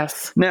 right?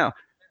 Yes. Now,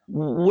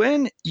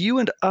 when you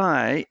and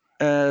I,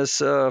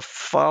 as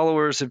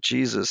followers of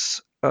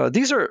Jesus,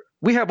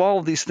 we have all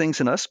of these things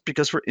in us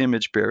because we're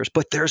image bearers,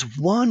 but there's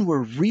one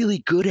we're really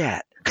good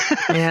at.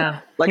 Yeah.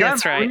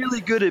 I'm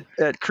really good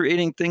at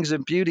creating things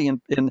of beauty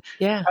and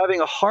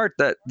having a heart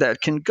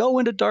that can go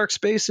into dark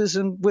spaces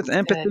and with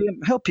empathy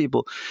and help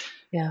people.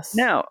 Yes.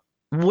 Now,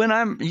 when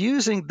I'm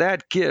using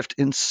that gift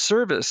in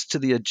service to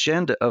the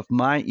agenda of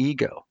my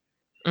ego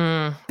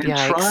and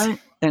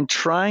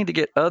trying to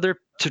get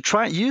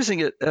using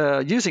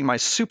my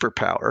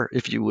superpower,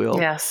 if you will,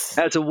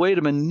 as a way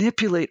to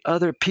manipulate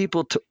other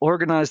people to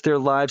organize their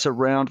lives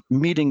around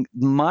meeting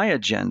my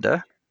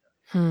agenda,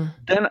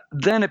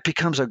 then it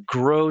becomes a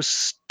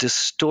gross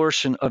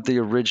distortion of the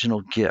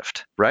original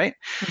gift, right?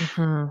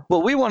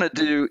 What we want to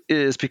do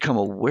is become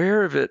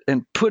aware of it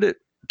and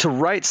to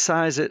right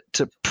size it,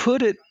 to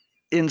put it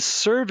in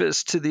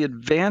service to the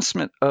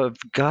advancement of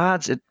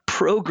God's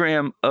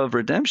program of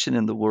redemption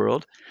in the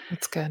world.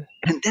 That's good.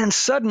 And then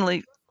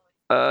suddenly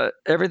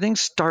everything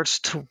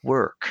starts to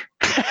work.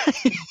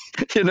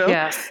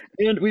 Yes.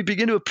 And we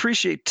begin to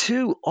appreciate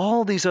too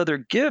all these other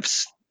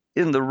gifts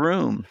in the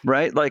room,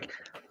 right? Like,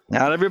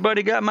 not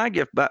everybody got my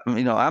gift, but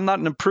I'm not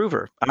an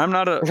improver. I'm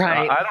not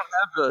right.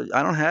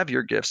 I don't have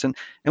your gifts, and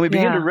we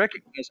begin to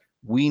recognize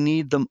we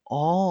need them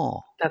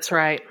all. That's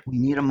right. We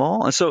need them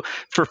all, and so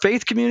for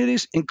faith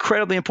communities,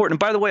 incredibly important. And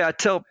by the way, I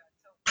tell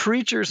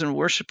preachers and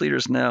worship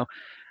leaders now,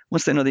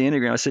 once they know the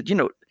Enneagram, I said,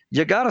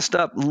 you got to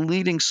stop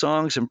leading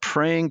songs and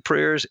praying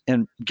prayers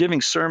and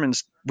giving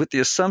sermons with the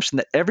assumption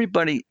that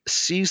everybody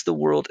sees the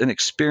world and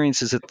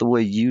experiences it the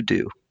way you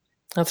do.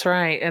 That's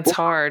right. It's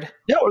hard.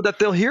 Yeah, or that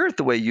they'll hear it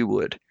the way you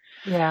would.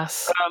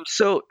 Yes.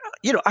 So,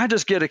 I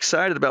just get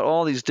excited about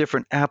all these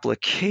different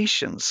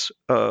applications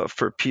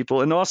for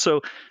people, and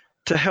also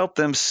to help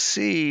them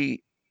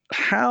see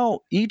how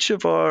each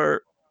of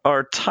our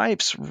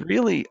types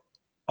really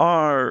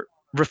are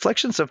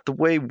reflections of the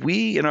way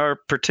we, in our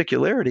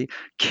particularity,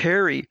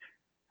 carry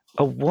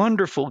a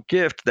wonderful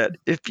gift that,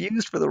 if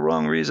used for the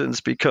wrong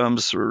reasons,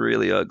 becomes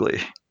really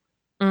ugly.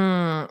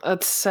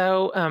 It's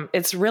so,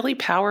 it's really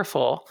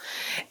powerful.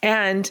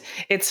 And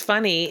it's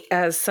funny,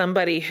 as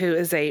somebody who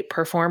is a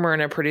performer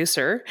and a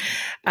producer,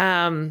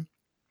 my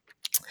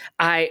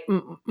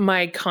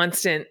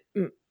constant,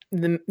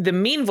 the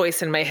mean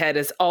voice in my head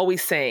is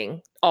always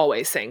saying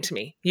to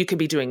me, you could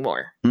be doing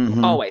more.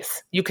 Mm-hmm.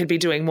 Always. You could be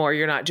doing more.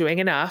 You're not doing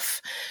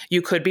enough.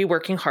 You could be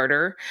working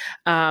harder.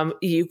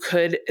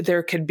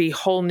 There could be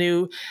whole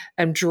new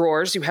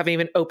drawers you haven't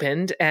even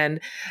opened. And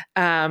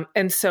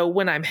so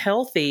when I'm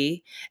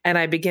healthy and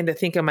I begin to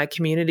think of my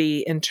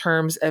community in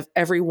terms of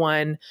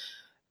everyone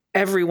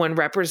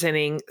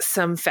representing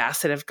some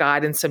facet of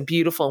God in some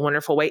beautiful and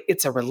wonderful way,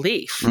 it's a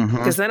relief,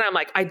 because then I'm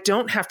like, I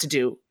don't have to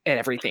do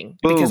everything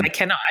because I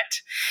cannot.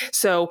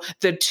 So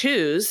the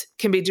twos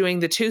can be doing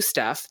the two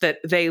stuff that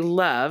they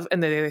love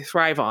and that they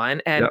thrive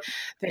on. And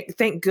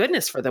thank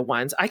goodness for the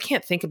ones. I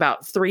can't think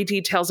about 3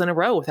 details in a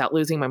row without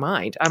losing my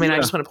mind. I mean, I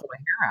just want to pull my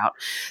hair out.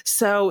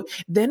 So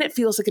then it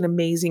feels like an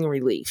amazing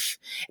relief.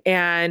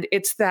 And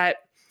it's that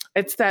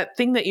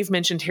thing that you've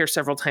mentioned here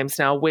several times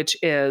now, which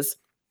is,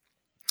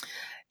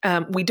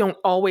 we don't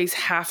always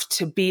have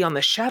to be on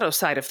the shadow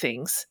side of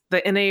things.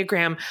 The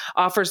Enneagram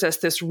offers us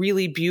this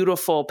really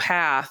beautiful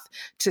path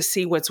to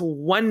see what's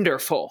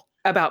wonderful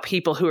about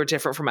people who are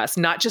different from us,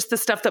 not just the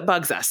stuff that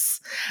bugs us,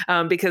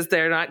 because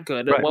they're not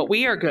good at what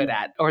we are good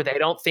at, or they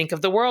don't think of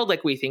the world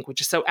like we think,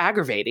 which is so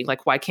aggravating.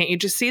 Like, why can't you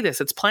just see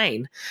this? It's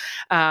plain.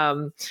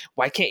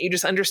 Why can't you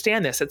just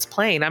understand this? It's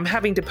plain. I'm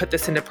having to put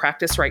this into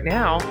practice right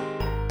now.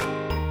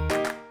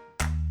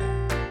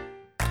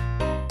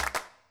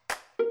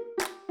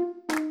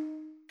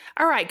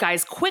 All right,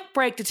 guys, quick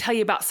break to tell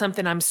you about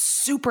something I'm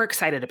super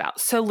excited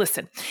about. So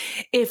listen,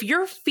 if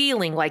you're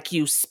feeling like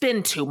you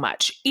spend too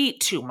much,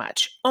 eat too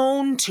much,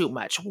 own too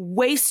much,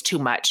 waste too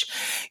much,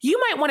 you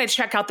might want to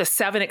check out the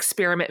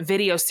 7-experiment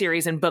video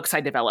series and books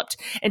I developed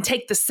and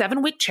take the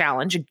 7-week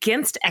challenge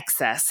against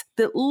excess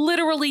that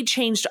literally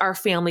changed our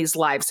family's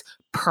lives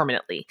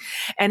permanently.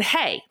 And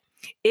hey,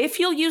 if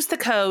you'll use the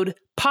code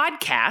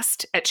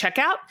podcast at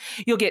checkout,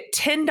 you'll get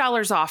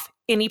 $10 off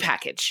any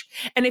package.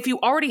 And if you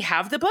already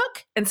have the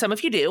book, and some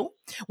of you do,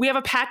 we have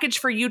a package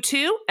for you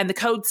too, and the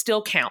code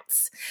still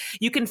counts.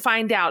 You can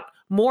find out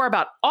more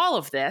about all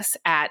of this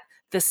at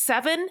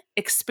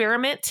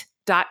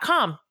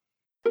the7experiment.com.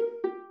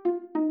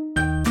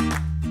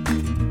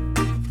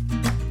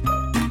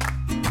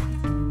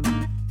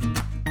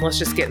 Let's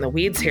just get in the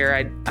weeds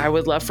here. I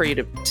would love for you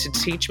to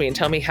teach me and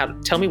tell me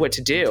what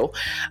to do.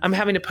 I'm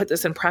having to put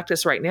this in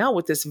practice right now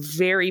with this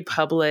very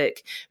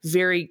public,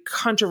 very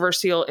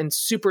controversial and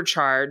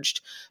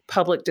supercharged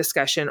public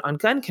discussion on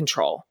gun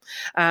control,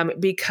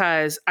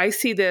 because I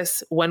see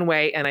this one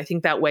way, and I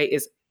think that way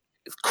is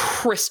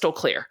crystal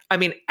clear. I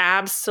mean,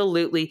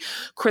 absolutely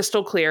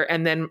crystal clear.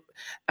 And then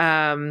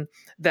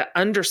the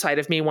underside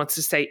of me wants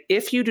to say,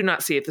 if you do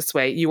not see it this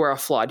way, you are a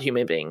flawed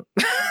human being.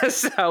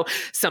 So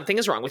something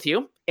is wrong with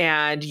you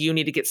and you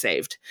need to get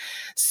saved.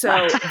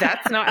 So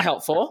that's not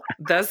helpful.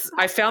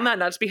 I found that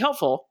not to be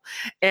helpful.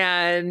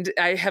 And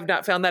I have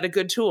not found that a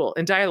good tool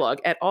in dialogue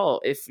at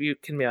all, if you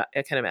can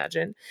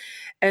imagine.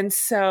 And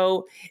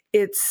so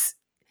it's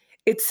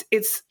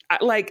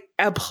like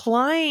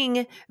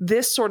applying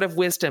this sort of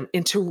wisdom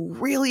into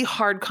really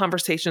hard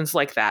conversations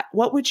like that.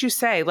 What would you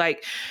say?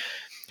 Like,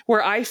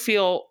 where I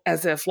feel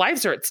as if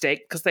lives are at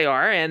stake, because they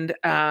are, and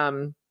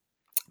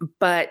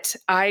but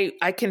I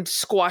can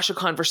squash a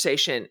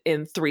conversation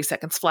in 3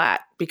 seconds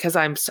flat, because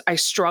I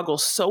struggle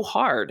so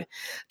hard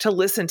to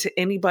listen to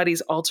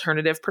anybody's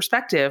alternative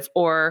perspective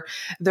or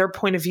their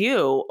point of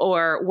view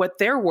or what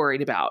they're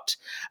worried about,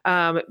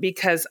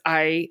 because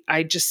I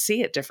just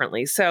see it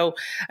differently. So,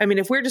 I mean,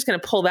 if we're just going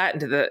to pull that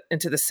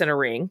into the center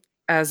ring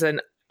as an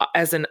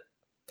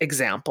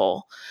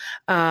example,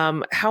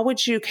 how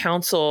would you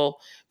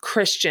counsel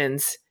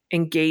Christians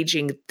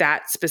engaging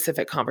that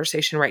specific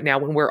conversation right now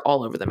when we're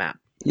all over the map?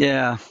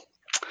 Yeah.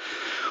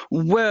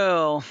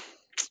 Well,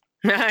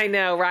 I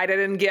know, right? I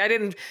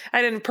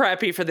didn't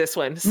prep you for this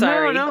one.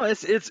 Sorry. No,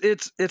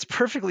 it's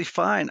perfectly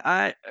fine.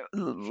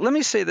 Let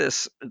me say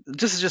this.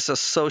 This is just a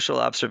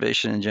social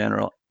observation in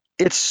general.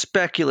 It's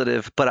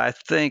speculative, but I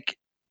think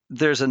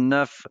there's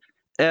enough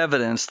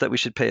evidence that we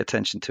should pay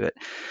attention to it.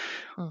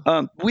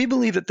 We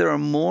believe that there are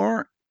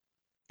more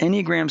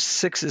Enneagram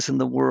 6s in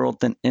the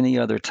world than any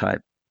other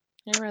type.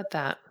 I read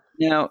that.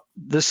 Now,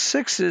 the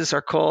 6s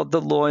are called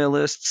the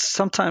loyalists,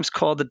 sometimes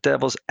called the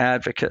devil's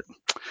advocate.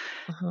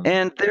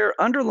 And their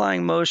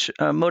underlying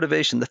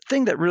motivation, the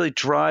thing that really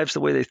drives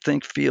the way they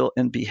think, feel,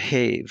 and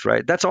behave,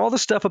 right? That's all the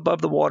stuff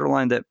above the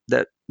waterline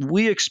that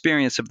we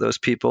experience of those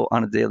people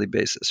on a daily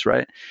basis,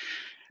 right?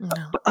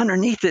 But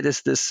underneath it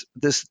is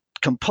this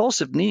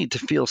compulsive need to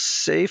feel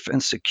safe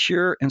and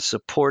secure and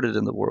supported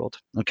in the world,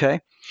 okay?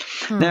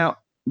 Now,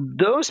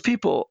 those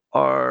people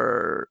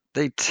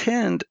they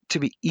tend to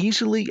be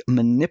easily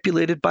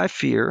manipulated by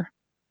fear.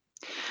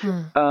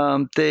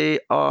 They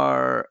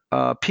are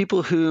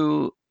people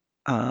who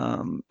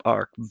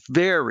are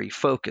very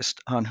focused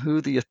on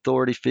who the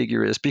authority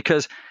figure is,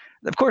 because,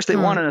 of course, they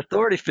want an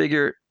authority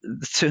figure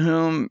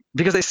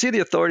because they see the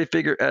authority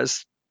figure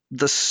as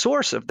the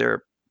source of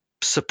their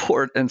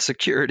support and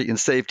security and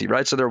safety,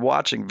 right? So they're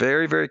watching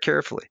very, very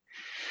carefully.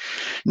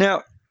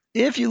 Now,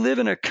 if you live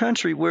in a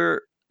country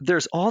where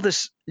there's all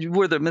this,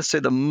 where let's say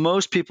the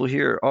most people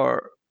here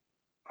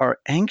are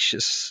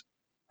anxious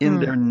in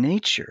their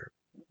nature,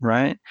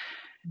 right?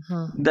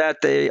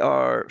 That they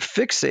are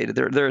fixated,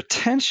 their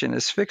attention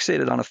is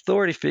fixated on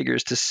authority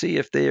figures to see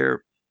if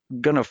they're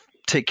going to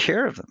take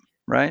care of them,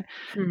 right?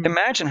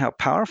 Imagine how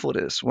powerful it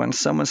is when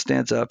someone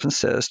stands up and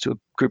says to a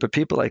group of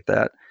people like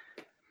that,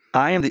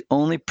 I am the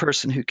only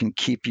person who can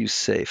keep you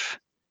safe.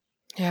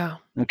 Yeah.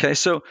 Okay,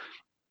 so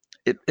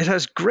it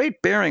has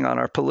great bearing on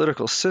our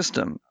political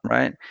system,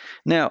 right?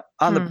 Now,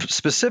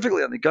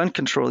 specifically on the gun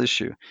control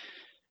issue,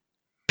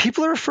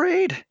 people are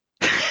afraid.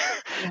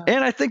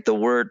 And I think the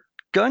word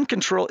gun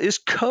control is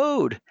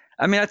code.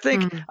 I mean, I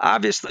think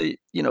obviously,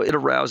 it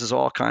arouses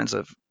all kinds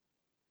of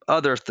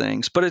other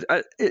things, but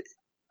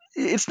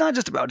it's not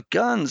just about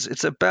guns.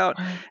 It's about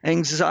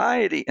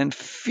anxiety and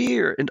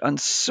fear and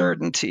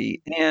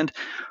uncertainty and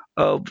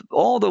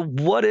all the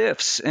what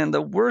ifs and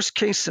the worst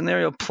case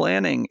scenario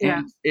planning.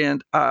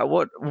 And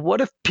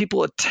what if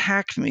people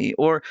attack me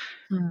or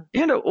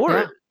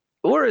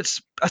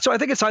it's, so I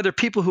think it's either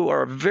people who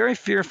are very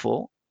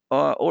fearful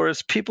or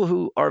it's people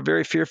who are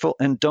very fearful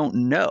and don't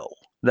know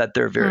that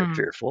they're very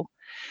fearful.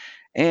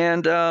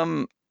 And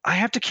I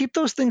have to keep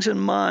those things in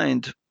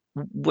mind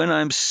when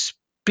I'm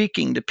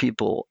speaking to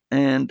people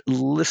and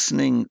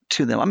listening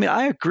to them. I mean,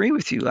 I agree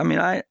with you. I mean,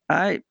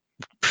 I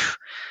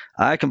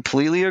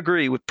completely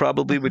agree with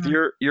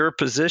your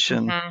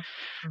position.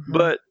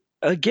 But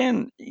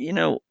again,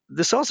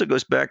 this also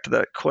goes back to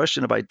that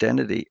question of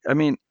identity. I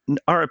mean,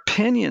 our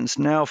opinions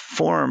now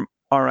form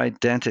our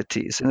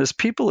identities. And as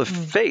people of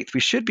faith, we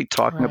should be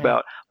talking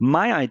about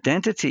my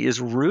identity is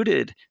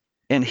rooted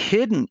and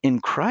hidden in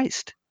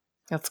Christ.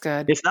 That's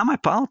good. It's not my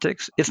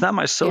politics. It's not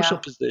my social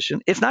position.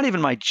 It's not even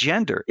my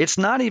gender. It's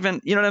not even,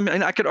 what I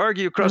mean? I could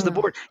argue across the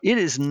board. It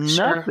is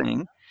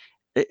nothing.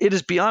 It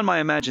is beyond my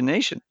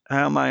imagination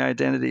how my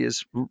identity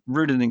is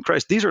rooted in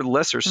Christ. These are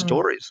lesser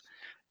stories,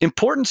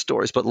 important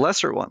stories, but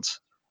lesser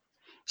ones.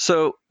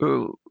 So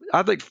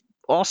I think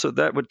also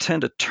that would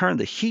tend to turn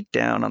the heat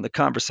down on the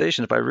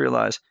conversation if I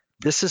realize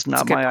this is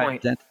not my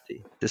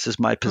identity. This is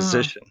my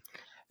position.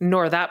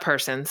 Nor that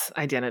person's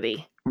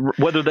identity.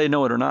 Whether they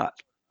know it or not.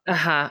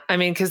 I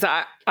mean, because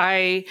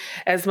I,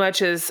 as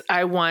much as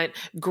I want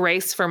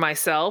grace for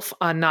myself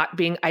on not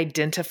being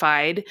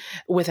identified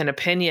with an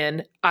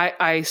opinion,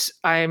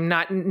 I'm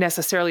not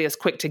necessarily as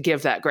quick to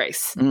give that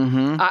grace.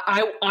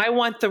 I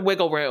want the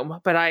wiggle room,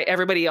 but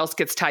everybody else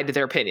gets tied to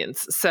their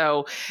opinions.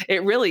 So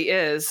it really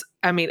is,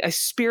 I mean, a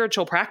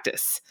spiritual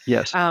practice.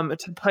 Yes. To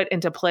put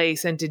into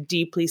place and to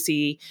deeply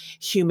see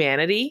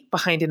humanity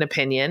behind an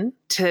opinion,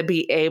 to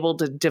be able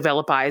to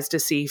develop eyes to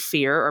see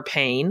fear or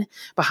pain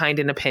behind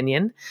an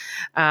opinion.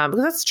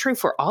 Because that's true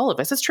for all of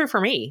us. It's true for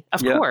me,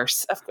 of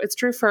course. It's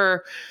true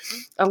for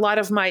a lot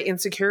of my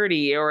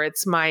insecurity, or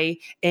it's my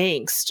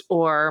angst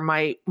or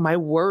my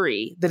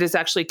worry that is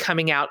actually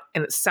coming out,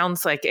 and it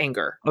sounds like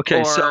anger.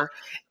 Okay, so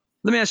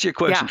let me ask you a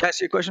question. Yeah. Can I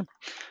ask you a question?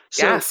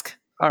 So, ask.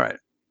 All right.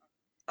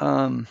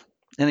 And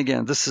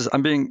again,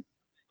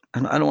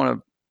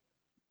 I'm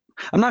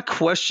not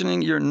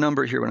questioning your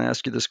number here when I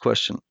ask you this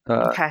question.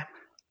 Okay.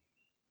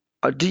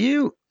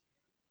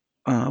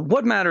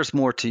 What matters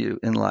more to you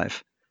in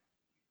life?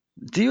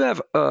 Do you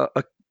have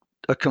a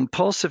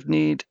compulsive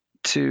need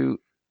to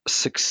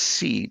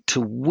succeed,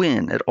 to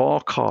win at all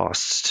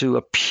costs, to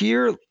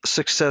appear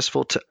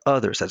successful to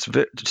others? That's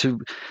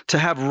to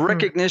have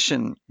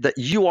recognition that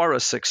you are a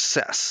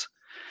success,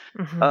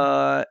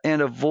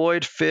 and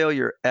avoid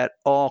failure at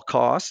all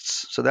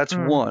costs. So that's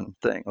one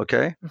thing,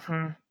 okay?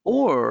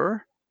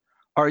 Or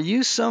are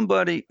you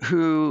somebody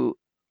who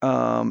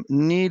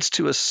needs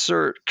to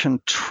assert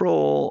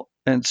control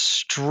and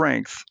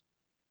strength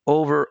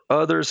over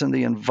others in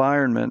the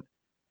environment,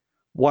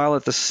 while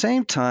at the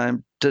same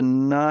time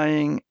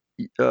denying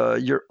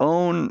your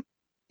own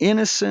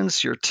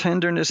innocence, your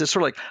tenderness? It's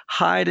sort of like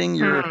hiding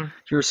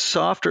your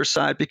softer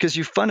side, because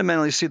you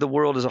fundamentally see the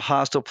world as a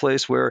hostile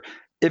place where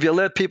if you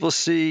let people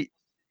see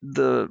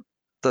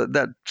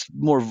that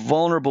more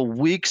vulnerable,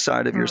 weak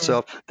side of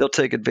yourself, they'll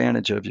take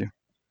advantage of you.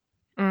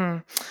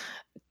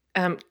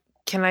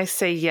 Can I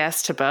say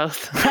yes to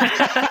both?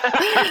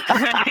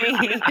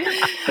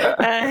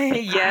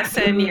 Yes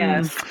and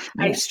yes.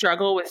 I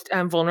struggle with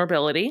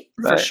vulnerability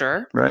for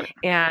sure. Right.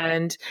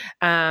 And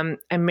I'm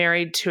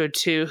married to a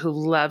two who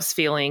loves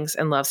feelings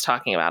and loves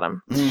talking about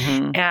them.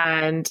 Mm-hmm.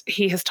 And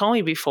he has told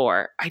me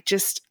before, I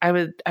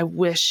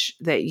wish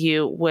that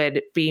you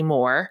would be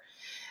more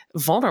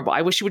vulnerable.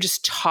 I wish you would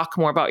just talk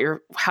more about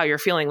how you're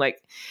feeling.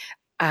 Like,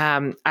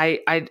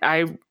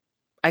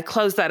 I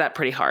close that up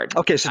pretty hard.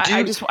 Okay, so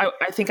I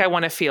think I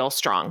want to feel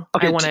strong.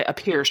 Okay, I want to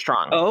appear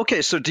strong. Oh,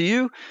 okay. So do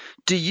you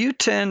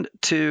tend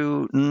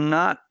to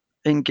not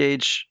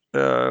engage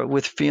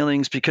with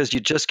feelings because you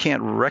just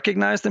can't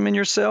recognize them in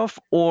yourself,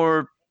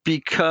 or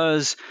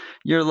because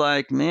you're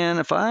like, man,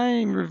 if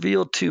I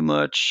reveal too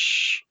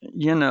much,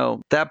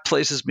 that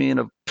places me in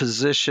a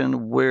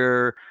position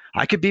where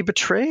I could be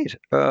betrayed.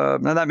 Now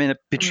that may not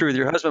be true with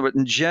your husband, but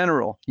in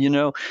general,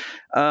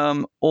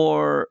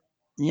 or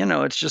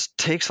it just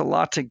takes a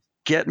lot to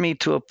get me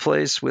to a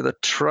place with a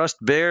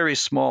very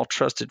small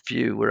trusted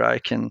few where I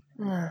can.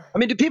 I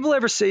mean, do people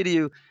ever say to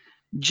you,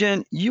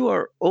 Jen, you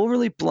are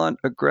overly blunt,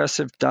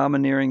 aggressive,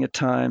 domineering at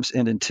times,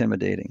 and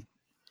intimidating?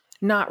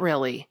 Not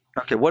really.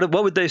 Okay, what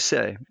would they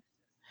say?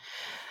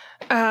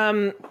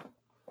 They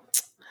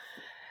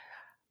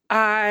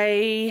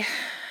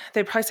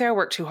probably say I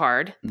work too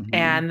hard,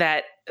 and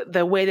that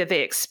the way that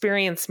they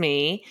experience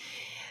me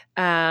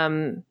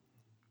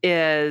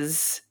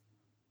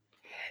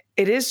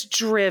is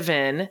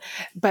driven,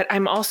 but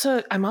I'm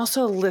also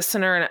a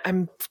listener, and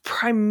I'm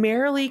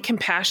primarily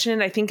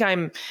compassionate. I think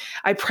I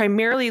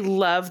primarily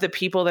love the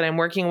people that I'm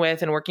working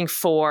with and working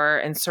for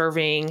and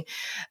serving.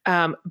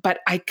 But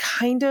I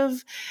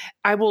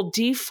will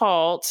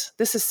default.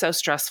 This is so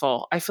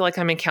stressful. I feel like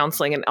I'm in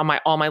counseling and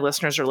all my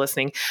listeners are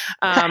listening.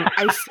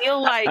 I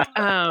feel like,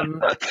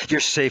 you're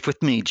safe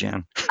with me,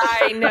 Jen.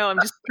 I know. I'm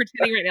just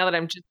pretending right now that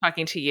I'm just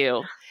talking to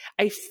you.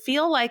 I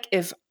feel like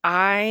if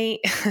I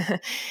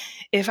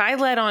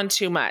let on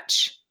too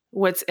much,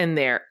 what's in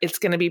there, it's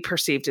going to be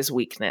perceived as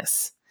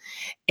weakness.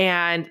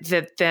 And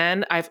that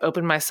then I've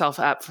opened myself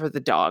up for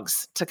the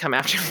dogs to come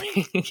after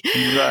me.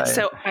 Right.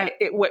 So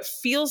what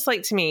feels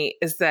like to me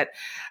is that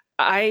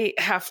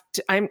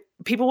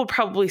people would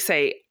probably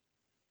say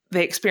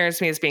they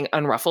experience me as being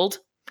unruffled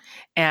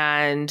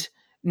and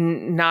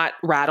not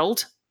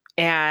rattled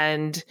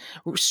and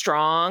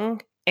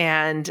strong.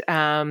 And,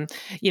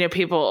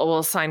 people will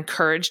assign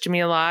courage to me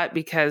a lot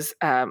because,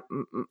 my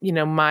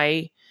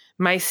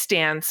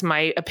stance,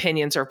 my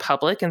opinions are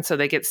public. And so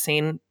they get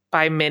seen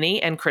by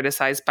many and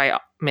criticized by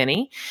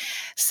many.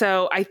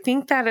 So I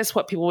think that is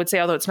what people would say,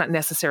 although it's not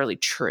necessarily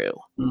true.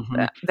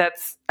 Mm-hmm.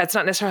 That's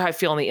not necessarily how I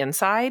feel on the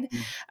inside.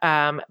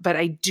 Mm-hmm. But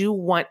I do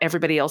want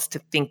everybody else to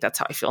think that's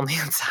how I feel on the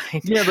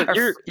inside. Yeah, but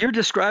you're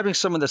describing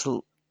someone that's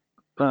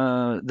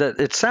that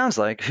it sounds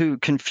like who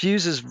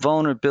confuses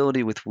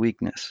vulnerability with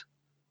weakness.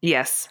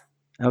 Yes.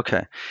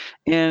 Okay.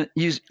 And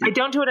I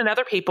don't do it in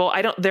other people.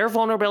 Their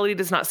vulnerability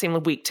does not seem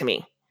weak to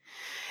me.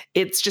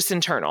 It's just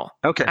internal.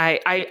 Okay.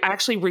 I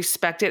actually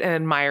respect it and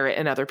admire it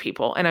in other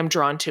people, and I'm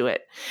drawn to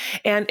it.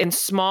 And in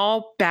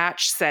small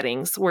batch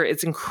settings where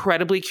it's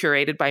incredibly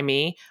curated by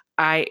me,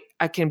 I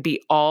can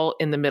be all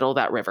in the middle of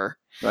that river.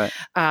 Right.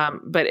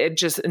 But it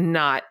just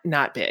not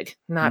big,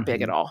 not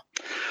big at all.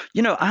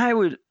 I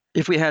would,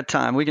 if we had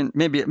time, we can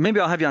maybe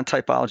I'll have you on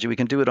typology. We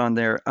can do it on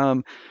there.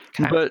 Okay.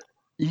 But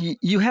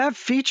you have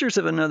features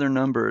of another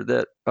number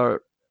that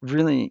are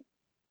really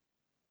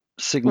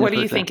significant. What do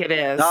you think it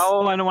is?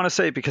 No, I don't want to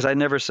say it because I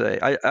never say.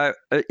 It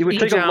would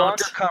take a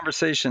longer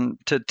conversation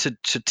to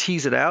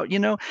tease it out,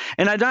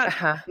 And I don't.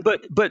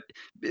 But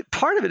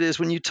part of it is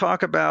when you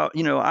talk about,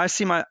 I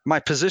see my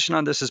position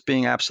on this as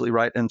being absolutely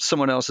right, and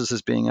someone else's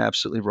as being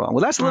absolutely wrong.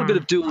 Well, that's a little bit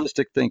of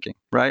dualistic thinking,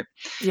 right?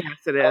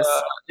 Yes, it is,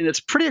 and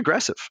it's pretty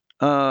aggressive.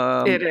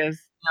 It is.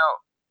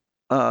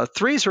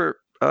 Threes are.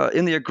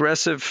 In the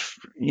aggressive,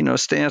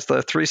 stance,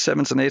 the 3,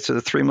 7s, and 8s are the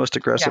three most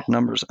aggressive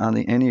numbers on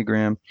the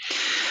Enneagram.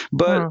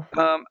 But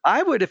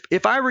I would,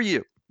 if I were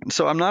you,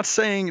 so I'm not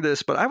saying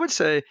this, but I would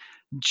say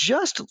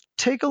just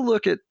take a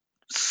look at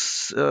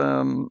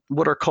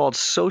what are called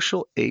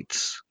social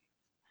 8s.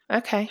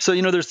 Okay. So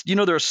there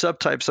are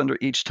subtypes under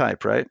each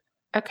type, right?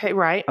 Okay,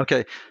 right.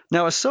 Okay.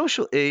 Now a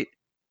social 8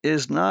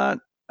 is not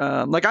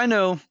like I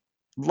know.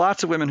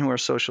 Lots of women who are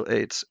social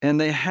 8s, and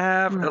they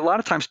have a lot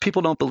of times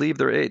people don't believe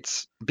they're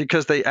 8s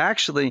because they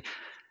actually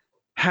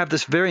have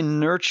this very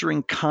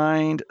nurturing,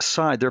 kind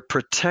side. They're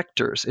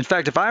protectors. In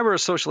fact, if I were a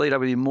social 8, I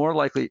would be more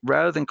likely,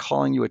 rather than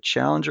calling you a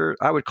challenger,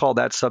 I would call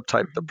that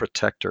subtype the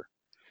protector.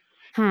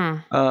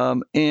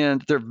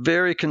 And they're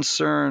very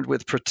concerned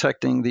with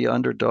protecting the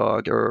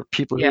underdog or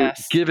people who are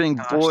giving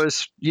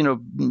voice,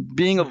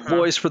 being a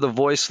voice for the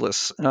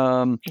voiceless.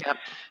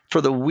 For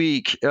the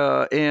weak,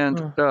 they're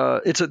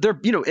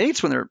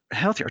 8s when they're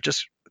healthy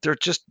they're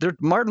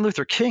Martin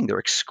Luther King. They're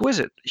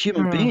exquisite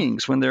human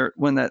beings when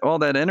all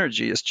that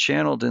energy is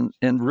channeled and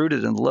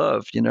rooted in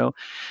love, And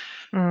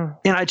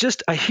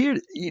I hear.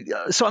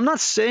 So I'm not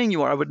saying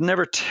you are. I would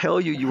never tell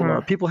you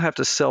are. People have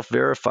to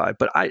self-verify,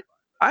 but I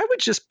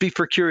would just be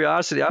for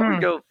curiosity. I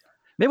would go.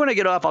 maybe when I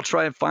get off, I'll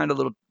try and find a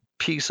little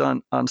piece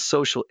on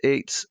social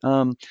eights,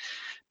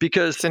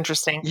 because It's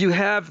interesting. you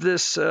have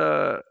this.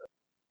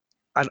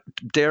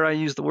 Dare I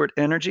use the word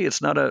energy?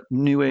 It's not a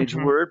new age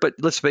word, but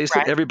let's face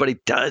it, everybody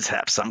does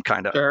have some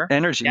kind of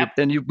energy. Yep.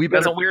 And we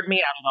better, doesn't weird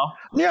me out at all.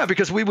 Yeah,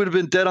 because we would have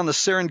been dead on the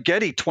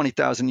Serengeti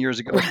 20,000 years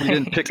ago if we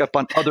didn't pick up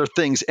on other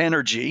things'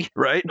 energy,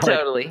 right?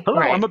 Totally. Like,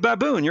 hello, I'm a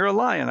baboon. You're a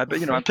lion.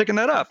 I'm picking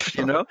that up,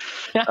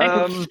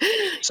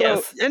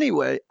 So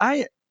anyway,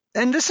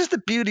 and this is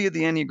the beauty of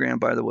the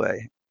Enneagram, by the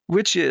way,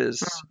 which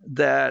is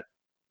that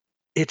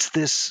it's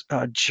this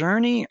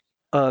journey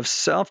of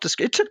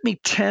self-discovery. It took me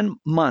 10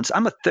 months.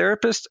 I'm a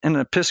therapist and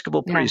an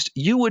Episcopal priest.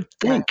 You would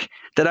think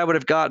that I would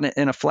have gotten it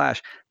in a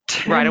flash.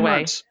 10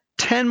 months.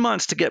 10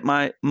 months to get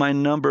my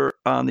number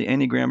on the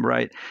Enneagram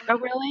right. Oh,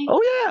 really?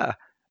 Oh, yeah.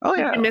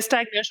 Did you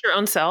misdiagnose your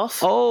own self?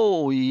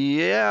 Oh,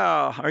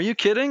 yeah. Are you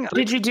kidding?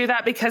 Did you do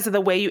that because of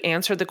the way you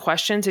answered the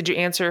questions? Did you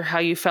answer how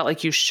you felt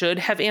like you should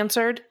have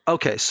answered?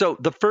 Okay. So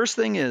the first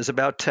thing is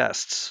about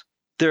tests.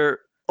 They're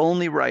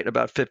only right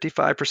about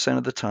 55%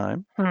 of the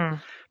time.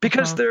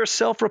 Because they're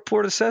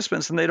self-report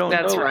assessments, and they don't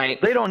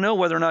They don't know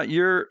whether or not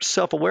you're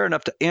self-aware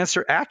enough to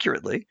answer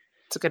accurately.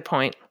 That's a good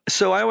point.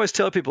 So I always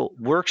tell people,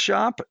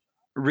 workshop,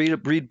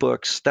 read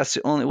books. That's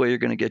the only way you're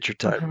going to get your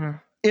type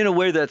in a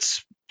way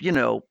that's,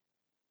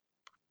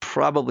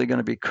 probably going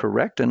to be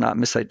correct and not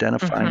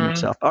misidentifying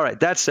yourself. All right.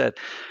 That said,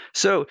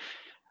 so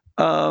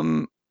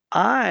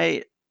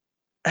I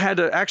had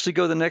to actually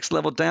go the next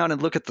level down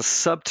and look at the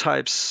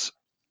subtypes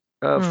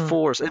of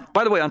fours. And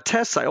by the way, on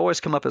tests, I always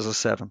come up as a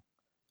 7.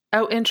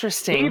 Oh,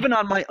 interesting. Even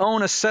on my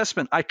own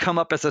assessment, I come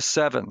up as a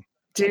 7.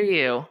 Do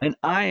you? And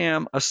I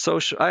am a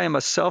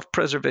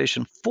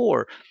self-preservation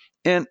 4.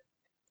 And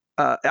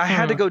I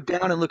had to go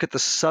down and look at the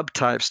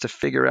subtypes to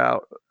figure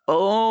out,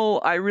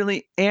 I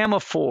really am a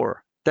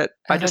 4.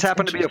 I just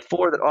happen to be a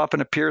 4 that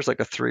often appears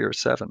like a 3 or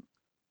 7.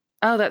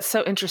 Oh, that's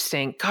so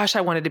interesting. Gosh,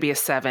 I wanted to be a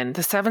 7.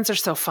 The 7s are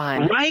so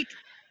fun. Right?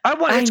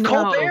 It's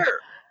Colbert.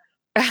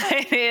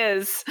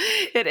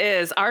 It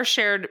is. Our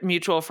shared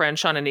mutual friend,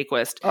 Shauna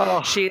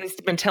Nyquist, she's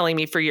been telling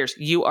me for years,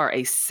 you are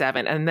a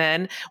 7. And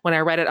then when I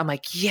read it, I'm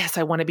like, yes,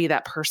 I want to be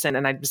that person.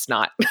 And I'm just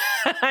not.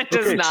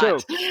 So,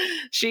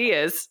 she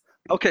is.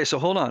 Okay, so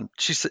hold on.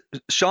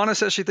 Shauna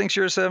says she thinks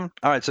you're a 7.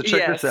 All right, so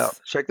check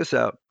this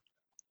out.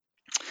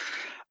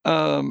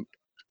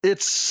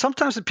 It's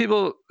sometimes that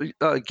people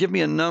give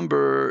me a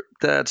number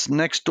that's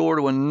next door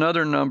to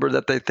another number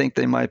that they think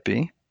they might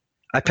be.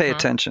 I pay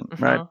attention,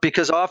 right?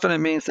 Because often it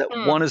means that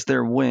one is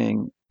their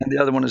wing and the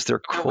other one is their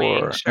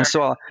core. And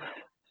so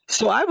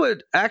I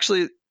would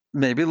actually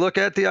maybe look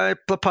at the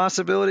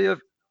possibility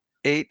of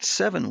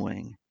 8-7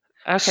 wing.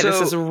 Okay, so,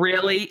 this is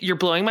really, you're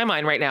blowing my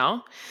mind right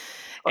now.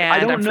 And I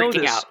don't I'm know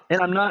freaking this, out.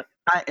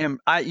 And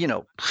I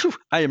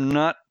am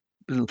not.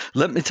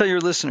 Let me tell your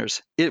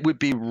listeners,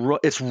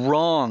 it's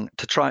wrong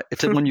to try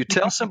when you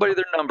tell somebody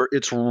their number,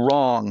 it's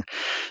wrong.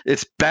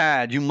 It's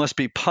bad. You must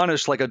be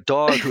punished like a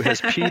dog who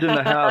has peed in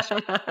the house.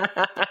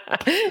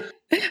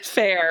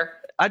 Fair.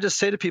 I just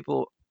say to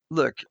people,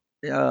 look,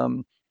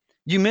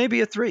 you may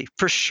be a 3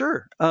 for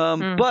sure.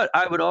 But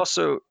I would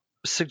also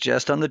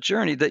suggest on the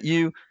journey that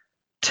you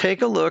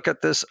take a look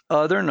at this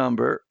other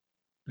number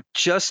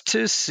just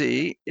to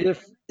see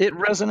if it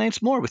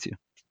resonates more with you.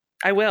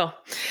 I will.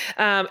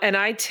 And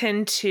I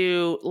tend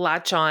to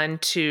latch on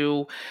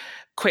to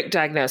quick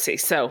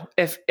diagnoses. So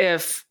if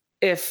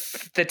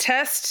the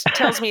test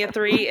tells me a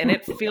 3 and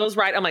it feels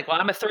right, I'm like, well,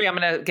 I'm a 3. I'm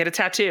going to get a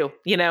tattoo.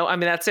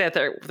 That's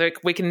it.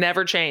 We can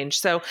never change.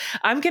 So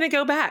I'm going to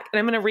go back and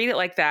I'm going to read it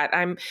like that.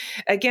 I'm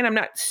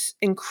not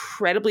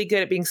incredibly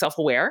good at being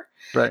self-aware.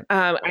 Right.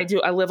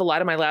 I live a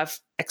lot of my life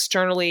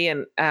externally,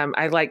 and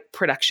I like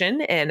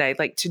production, and I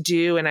like to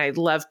do, and I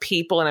love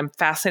people, and I'm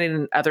fascinated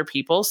in other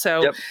people.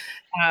 So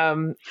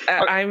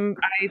I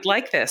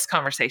like this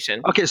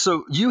conversation. Okay.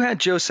 So you had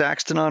Jo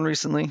Saxton on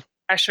recently.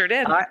 I sure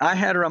did. I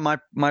had her on my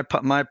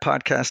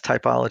podcast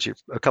Typology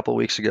a couple of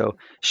weeks ago.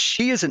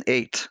 She is an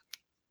 8.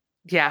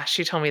 Yeah,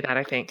 she told me that,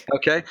 I think.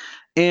 Okay.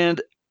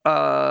 And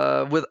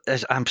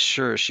I'm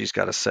sure she's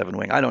got a 7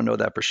 wing. I don't know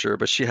that for sure,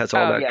 but she has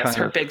all that kind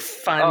her of big,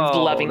 fun,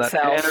 loving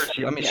self.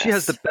 Energy. I mean, she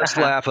has the best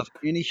laugh of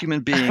any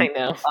human being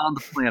on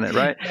the planet,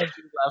 right? I do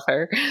love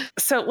her.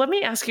 So let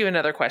me ask you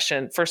another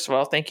question. First of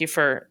all, thank you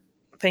for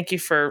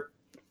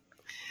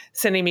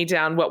sending me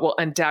down what will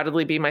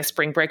undoubtedly be my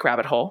spring break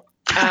rabbit hole.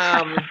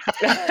 I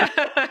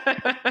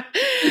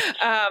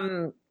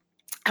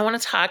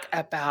want to talk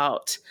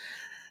about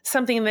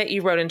something that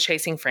you wrote in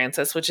Chasing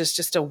Francis, which is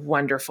just a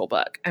wonderful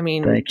book. I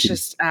mean,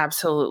 just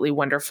absolutely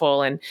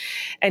wonderful. And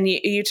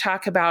you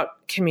talk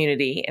about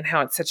community and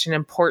how it's such an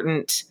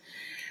important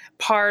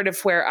part of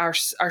where our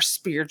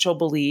spiritual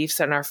beliefs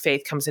and our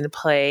faith comes into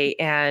play.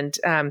 And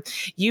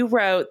you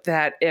wrote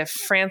that if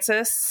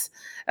Francis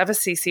of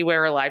Assisi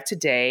were alive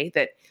today,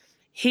 that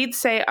he'd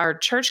say our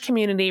church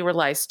community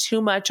relies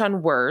too much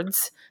on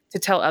words to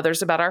tell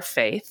others about our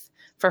faith.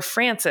 For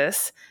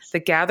Francis, the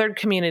gathered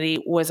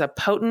community was a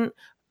potent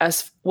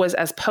was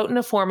as potent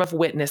a form of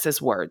witness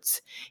as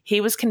words.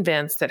 He was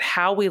convinced that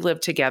how we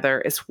live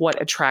together is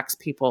what attracts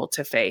people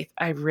to faith.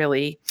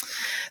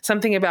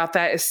 Something about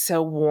that is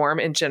so warm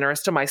and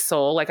generous to my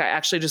soul. Like, I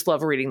actually just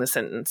love reading the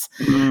sentence.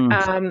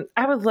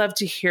 I would love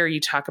to hear you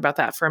talk about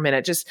that for a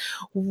minute. Just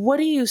what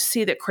do you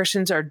see that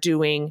Christians are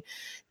doing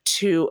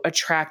to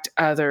attract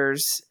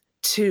others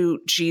to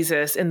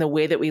Jesus in the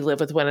way that we live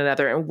with one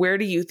another? And where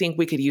do you think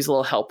we could use a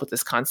little help with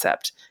this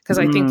concept? Because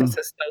I think this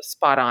is so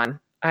spot on.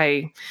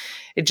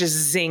 It just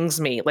zings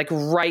me like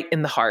right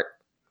in the heart.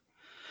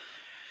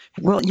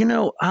 Well,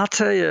 I'll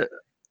tell you,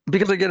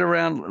 because I get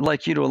around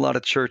like you to a lot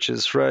of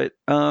churches, right?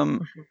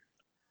 The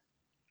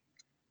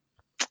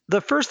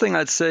first thing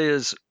I'd say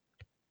is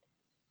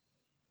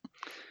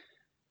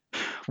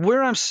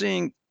where I'm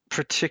seeing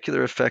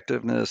particular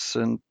effectiveness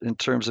in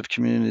terms of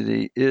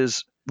community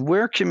is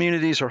where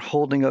communities are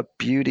holding up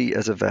beauty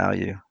as a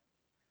value.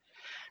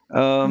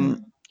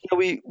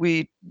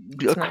 We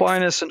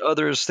Aquinas nice. And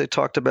others, they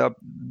talked about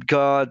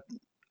God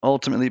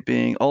ultimately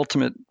being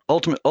ultimate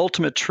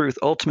truth,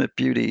 ultimate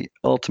beauty,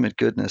 ultimate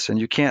goodness, and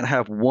you can't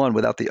have one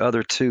without the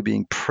other two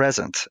being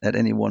present at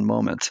any one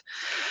moment.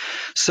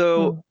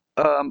 So,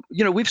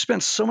 we've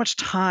spent so much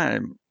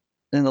time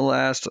in the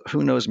last,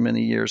 who knows,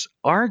 many years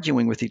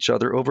arguing with each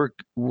other over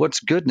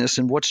what's goodness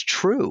and what's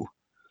true.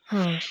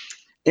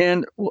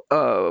 And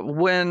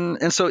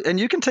and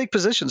you can take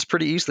positions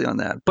pretty easily on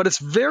that, but it's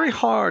very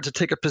hard to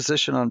take a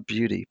position on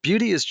beauty.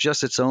 Beauty is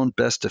just its own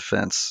best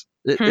defense.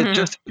 It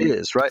just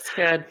is, right?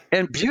 Good.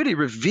 And beauty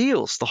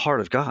reveals the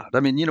heart of God. I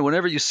mean,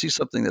 whenever you see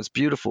something that's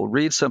beautiful,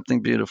 read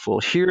something beautiful,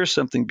 hear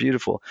something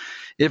beautiful,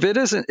 if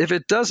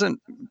it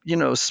doesn't,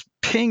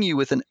 ping you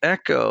with an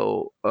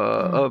echo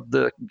of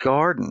the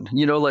garden,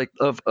 like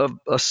of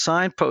a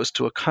signpost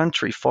to a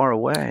country far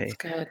away,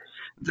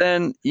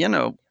 then,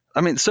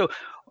 so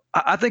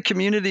I think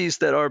communities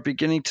that are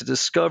beginning to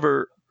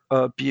discover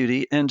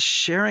beauty and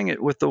sharing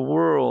it with the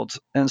world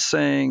and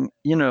saying,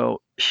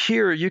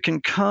 here you can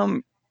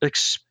come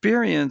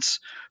experience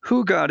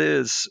who God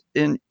is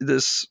in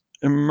this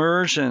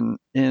immersion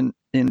in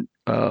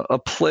a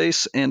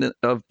place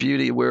of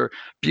beauty where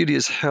beauty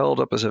is held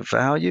up as a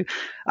value.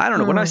 I don't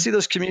know. When I see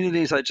those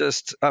communities, I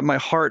just my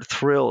heart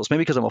thrills.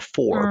 Maybe because I'm a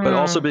 4, but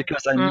also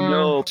because I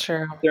know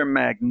they're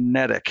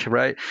magnetic.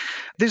 Right?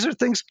 These are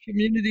things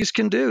communities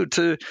can do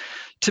to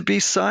be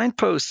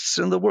signposts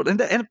in the world.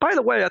 And by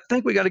the way, I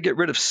think we got to get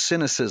rid of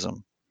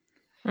cynicism.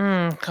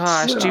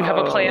 Gosh, do you have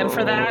a plan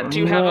for that?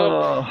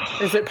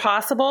 Is it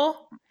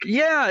possible?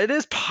 Yeah, it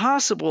is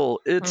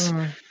possible. It's.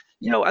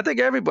 I think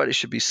everybody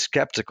should be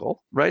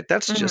skeptical, right?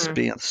 That's just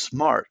being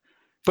smart.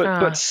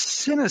 But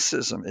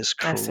cynicism is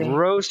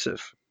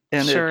corrosive.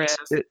 And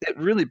it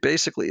really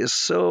basically is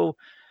so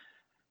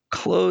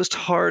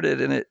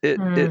closed-hearted, and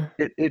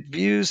it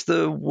views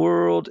the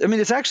world. I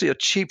mean, it's actually a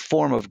cheap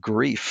form of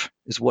grief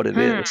is what it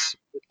is.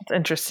 That's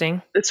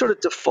interesting. It's sort of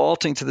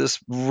defaulting to this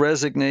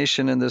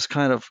resignation and this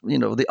kind of,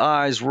 the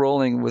eyes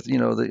rolling with,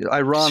 the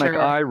ironic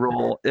eye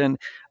roll. And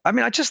I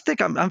mean, I just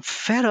think I'm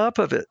fed up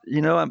of it.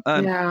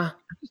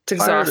 It's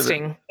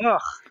exhausting. Oh,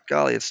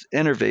 golly, it's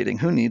enervating.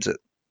 Who needs it?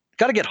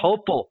 Got to get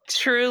hopeful.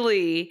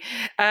 Truly.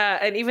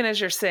 And even as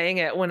you're saying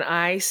it, when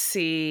I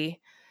see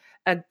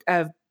a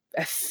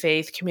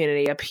faith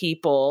community, a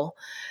people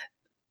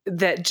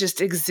that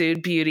just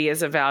exude beauty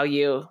as a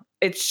value,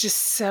 it's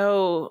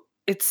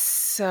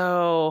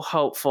so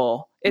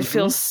hopeful. It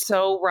feels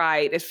so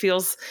right. It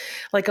feels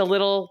like a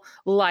little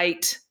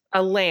light,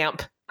 a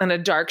lamp on a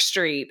dark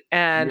street.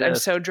 And I'm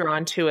so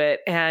drawn to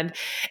it. And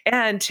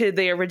to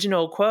the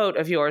original quote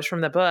of yours from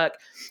the book,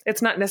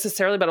 it's not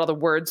necessarily about all the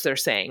words they're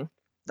saying.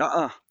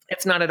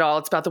 It's not at all.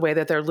 It's about the way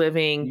that they're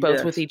living,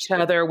 both with each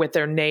other, with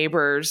their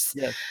neighbors,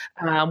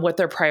 what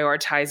they're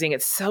prioritizing.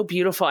 It's so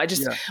beautiful.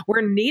 We're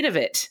in need of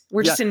it.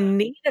 We're just in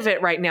need of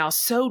it right now.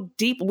 So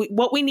deep.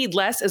 What we need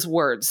less is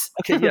words.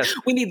 Okay, yes.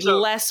 We need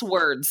less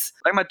words.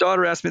 Like my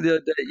daughter asked me the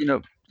other day,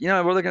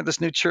 we're looking at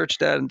this new church,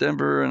 Dad, in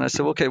Denver. And I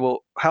said, okay,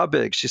 well, how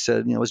big? She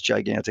said, it was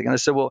gigantic. And I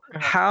said, well,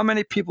 how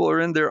many people are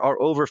in there are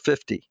over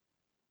 50?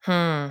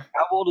 How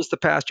old is the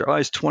pastor? Oh,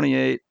 he's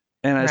 28.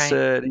 And I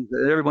said,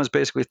 everyone's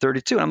basically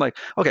 32. And I'm like,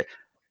 okay,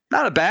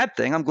 not a bad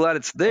thing. I'm glad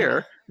it's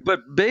there.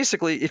 But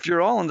basically, if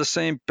you're all on the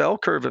same bell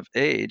curve of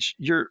age,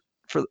 you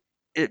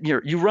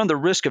run the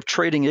risk of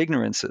trading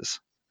ignorances.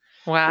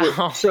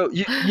 Wow. So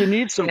you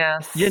need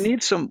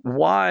some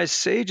wise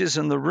sages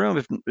in the room.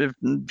 If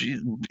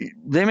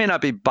they may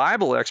not be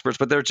Bible experts,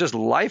 but they're just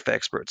life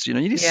experts. You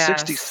need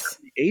 60,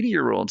 70,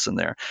 80-year-olds in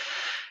there.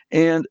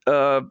 And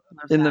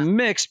in the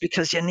mix,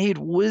 because you need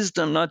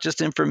wisdom, not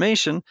just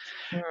information.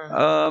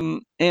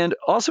 And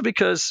also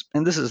because,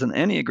 and this is an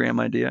Enneagram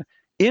idea,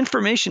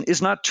 information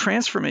is not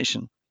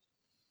transformation.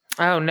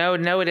 Oh,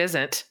 no, it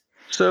isn't.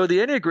 So the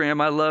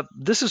Enneagram, I love,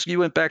 you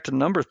went back to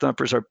number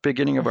thumpers, our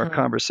beginning of our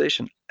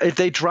conversation.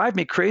 They drive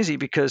me crazy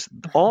because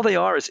all they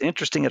are is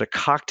interesting at a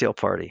cocktail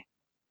party.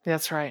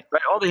 That's right.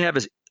 All they have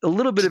is a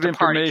little bit of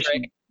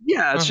information.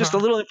 Yeah, it's just a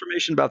little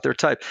information about their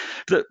type.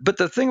 But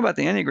the thing about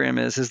the Enneagram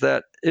is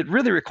that it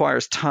really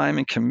requires time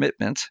and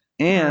commitment,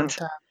 and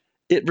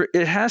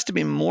it has to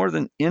be more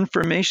than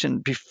information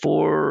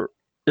before,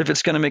 if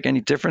it's going to make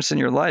any difference in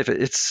your life.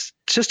 It's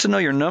just to know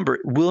your number.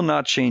 It will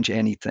not change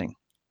anything.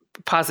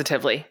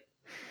 Positively.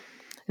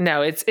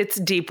 No, it's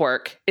deep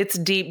work. It's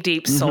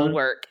deep soul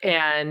work.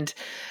 And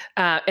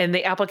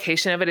the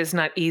application of it is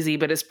not easy,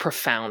 but it's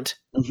profound.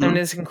 And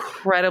it's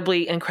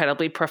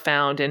incredibly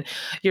profound. And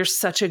you're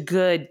such a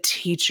good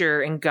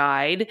teacher and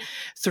guide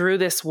through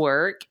this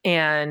work.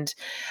 And,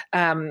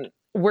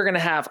 we're going to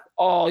have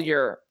all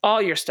your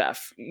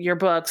stuff, your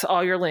books,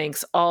 all your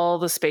links, all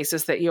the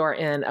spaces that you are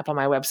in up on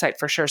my website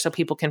for sure. So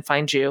people can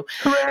find you.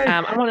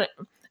 I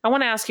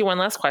want to ask you one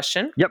last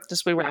question. Yep.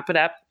 Just we wrap it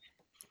up.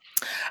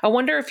 I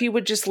wonder if you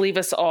would just leave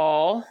us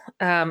all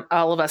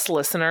of us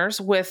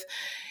listeners, with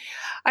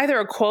either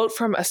a quote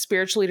from a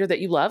spiritual leader that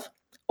you love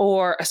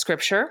or a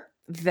scripture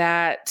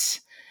that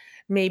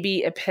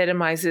maybe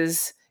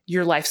epitomizes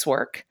your life's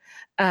work,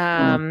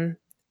 and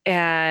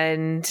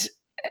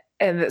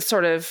that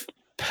sort of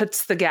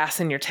puts the gas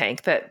in your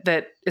tank,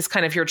 that is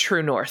kind of your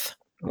true north.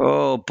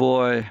 Oh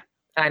boy.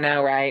 I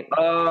know, right?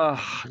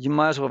 You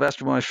might as well have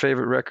asked me what my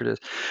favorite record is.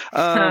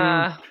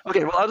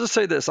 Okay, well, I'll just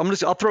say this.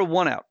 I'll throw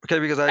one out, okay?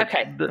 Because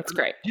that's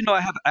great. I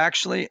have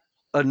actually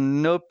a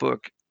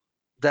notebook,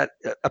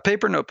 a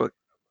paper notebook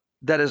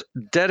that is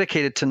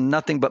dedicated to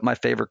nothing but my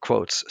favorite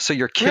quotes. So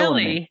you're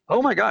killing me.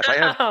 Oh my gosh, I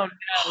have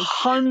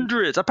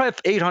hundreds. I probably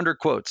have 800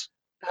 quotes.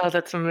 Oh,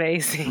 that's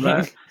amazing.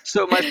 Right?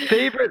 So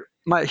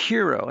my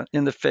hero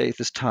in the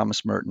faith is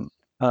Thomas Merton.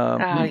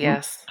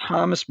 Yes.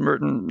 Thomas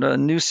Merton,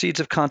 New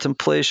Seeds of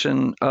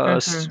Contemplation,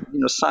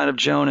 Sign of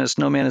Jonas,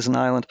 No Man is an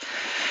Island.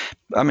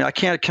 I mean, I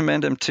can't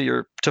commend him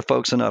to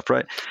folks enough,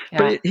 right? Yeah.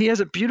 But he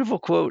has a beautiful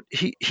quote.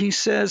 He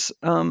says,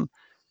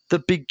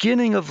 the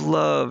beginning of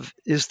love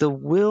is the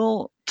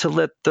will to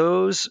let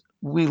those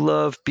we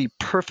love be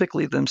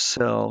perfectly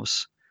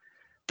themselves.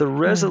 The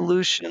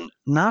resolution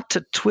not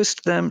to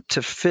twist them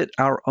to fit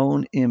our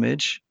own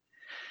image.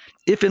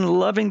 If in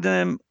loving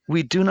them,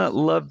 we do not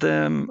love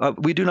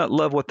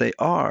what they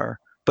are,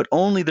 but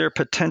only their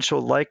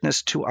potential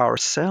likeness to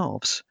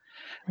ourselves,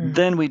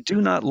 then we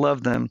do not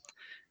love them.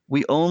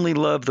 We only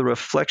love the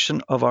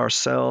reflection of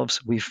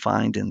ourselves we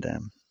find in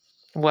them.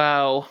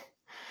 Wow.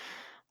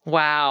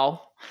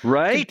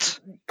 Right?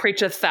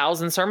 Preach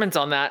 1,000 sermons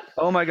on that.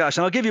 Oh my gosh.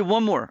 And I'll give you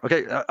one more.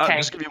 Okay. I'll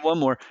just give you one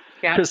more.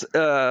 Yeah. Because,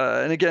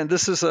 and again,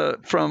 this is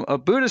from a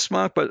Buddhist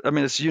monk, but I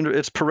mean,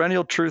 it's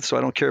perennial truth, so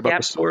I don't care about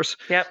the source.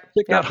 Thich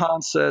Nhat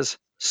Hanh says,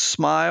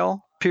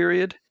 smile,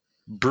 period,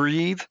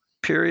 breathe,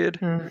 period,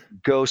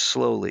 go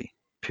slowly,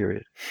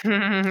 period.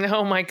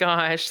 Oh my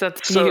gosh,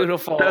 that's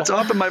beautiful. That's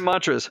often my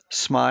mantra is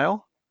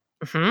smile,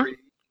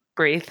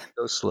 breathe,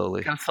 go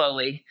slowly.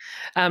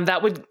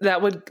 That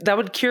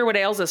would cure what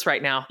ails us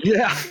right now.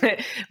 Yeah.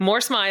 More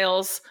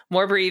smiles,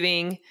 more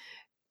breathing,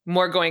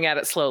 more going at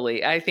it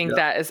slowly. I think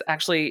that is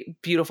actually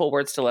beautiful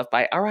words to live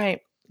by. All right.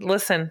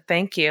 Listen,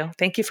 thank you.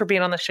 Thank you for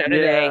being on the show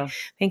today. Yeah.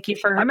 Thank you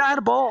for... I'm at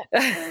a ball.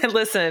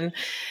 Listen,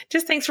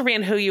 just thanks for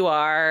being who you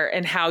are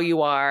and how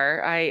you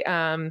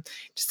are.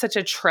 Just such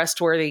a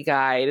trustworthy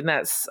guide. And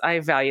I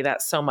value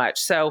that so much.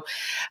 So,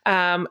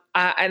 and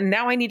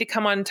now I need to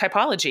come on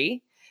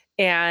Typology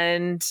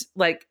and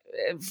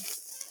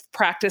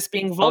practice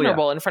being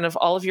vulnerable in front of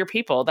all of your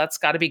people. That's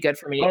got to be good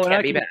for me. It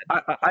can't be bad.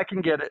 I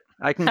can get it.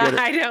 I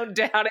don't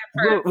doubt it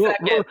for a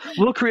second.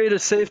 We'll create a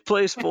safe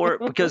place for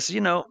it because,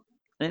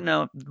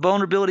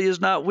 vulnerability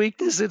is not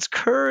weakness. It's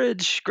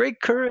courage.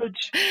 Great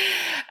courage.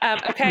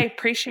 Okay.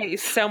 Appreciate you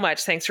so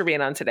much. Thanks for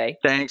being on today.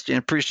 Thanks, Jen.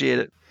 Appreciate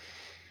it.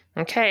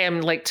 Okay.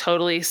 I'm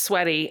totally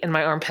sweaty in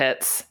my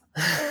armpits.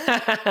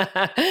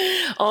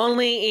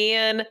 Only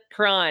Ian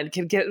Cron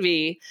can get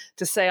me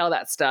to say all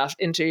that stuff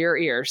into your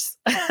ears.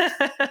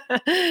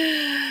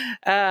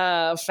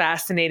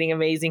 Fascinating,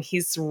 amazing.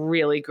 He's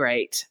really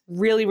great.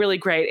 Really, really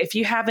great. If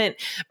you haven't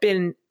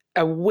been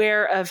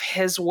aware of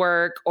his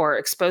work or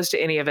exposed to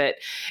any of it,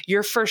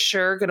 you're for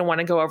sure going to want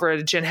to go over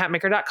to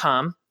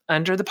jenhatmaker.com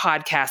under the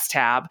podcast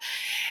tab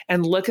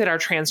and look at our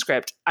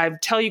transcript. I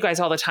tell you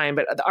guys all the time,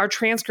 but our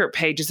transcript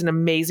page is an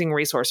amazing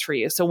resource for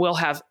you. So we'll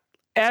have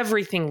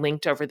everything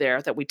linked over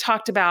there that we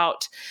talked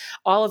about,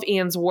 all of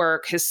Ian's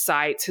work, his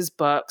sites, his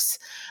books,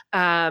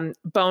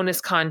 bonus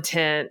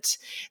content.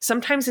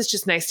 Sometimes it's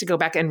just nice to go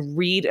back and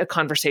read a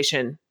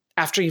conversation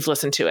after you've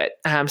listened to it.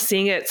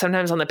 Seeing it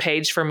sometimes on the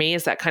page for me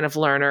as that kind of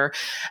learner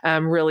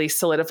really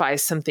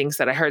solidifies some things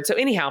that I heard. So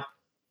anyhow,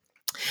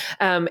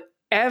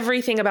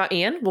 everything about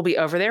Ian will be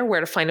over there,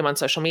 where to find him on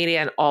social media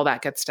and all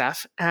that good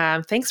stuff.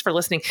 Thanks for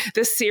listening.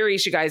 This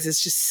series, you guys,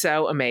 is just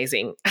so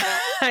amazing.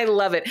 I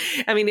love it.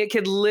 I mean, it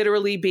could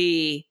literally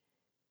be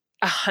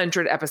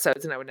 100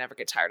 episodes and I would never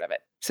get tired of it.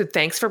 So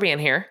thanks for being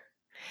here.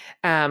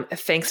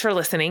 Thanks for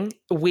listening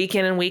week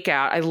in and week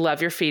out. I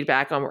love your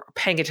feedback. I'm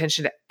paying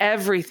attention to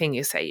everything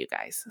you say, you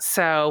guys.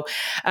 So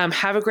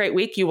have a great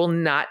week. You will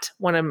not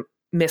want to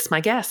miss my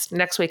guest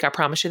next week. I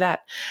promise you that.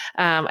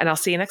 And I'll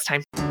see you next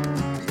time.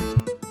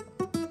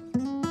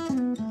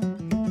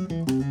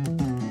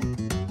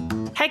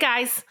 Hey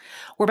guys,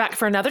 We're back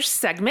for another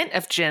segment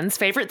of Jen's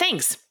Favorite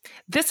Things.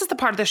 This is the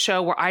part of the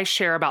show where I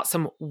share about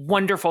some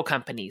wonderful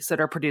companies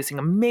that are producing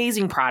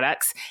amazing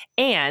products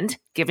and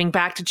giving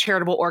back to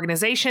charitable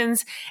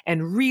organizations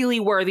and really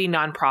worthy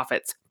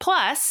nonprofits.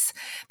 Plus,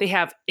 they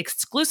have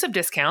exclusive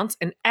discounts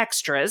and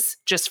extras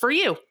just for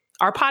you,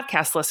 our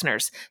podcast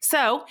listeners.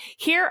 So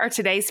here are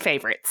today's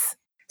favorites.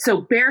 So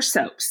Bear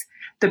Soaps.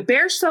 The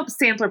Bear Soap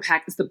Sampler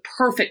Pack is the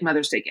perfect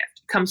Mother's Day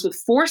gift. Comes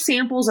with 4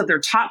 samples of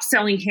their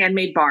top-selling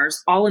handmade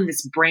bars, all in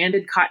this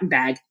branded cotton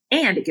bag,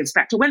 and it gives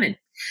back to women.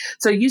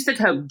 So use the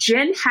code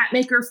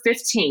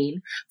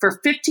JenHatmaker15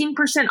 for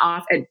 15%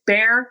 off at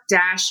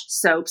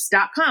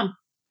bear-soaps.com.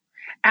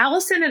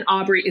 Allison and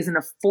Aubrey is an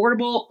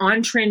affordable,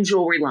 on-trend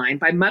jewelry line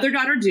by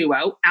mother-daughter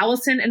duo,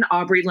 Allison and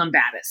Aubrey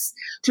Lombatis,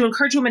 to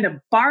encourage women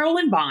to borrow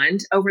and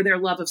bond over their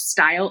love of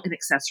style and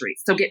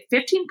accessories. So get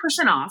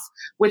 15% off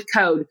with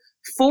code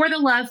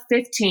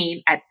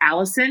ForTheLove15 at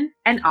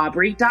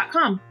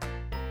AllisonandAubrey.com.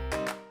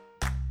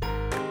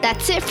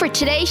 That's it for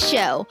today's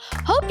show.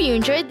 Hope you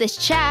enjoyed this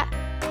chat.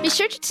 Be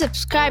sure to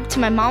subscribe to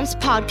my mom's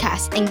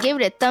podcast and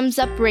give it a thumbs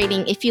up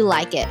rating if you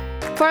like it.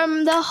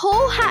 From the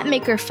whole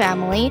Hatmaker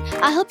family,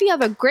 I hope you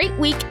have a great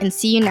week and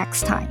see you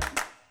next time.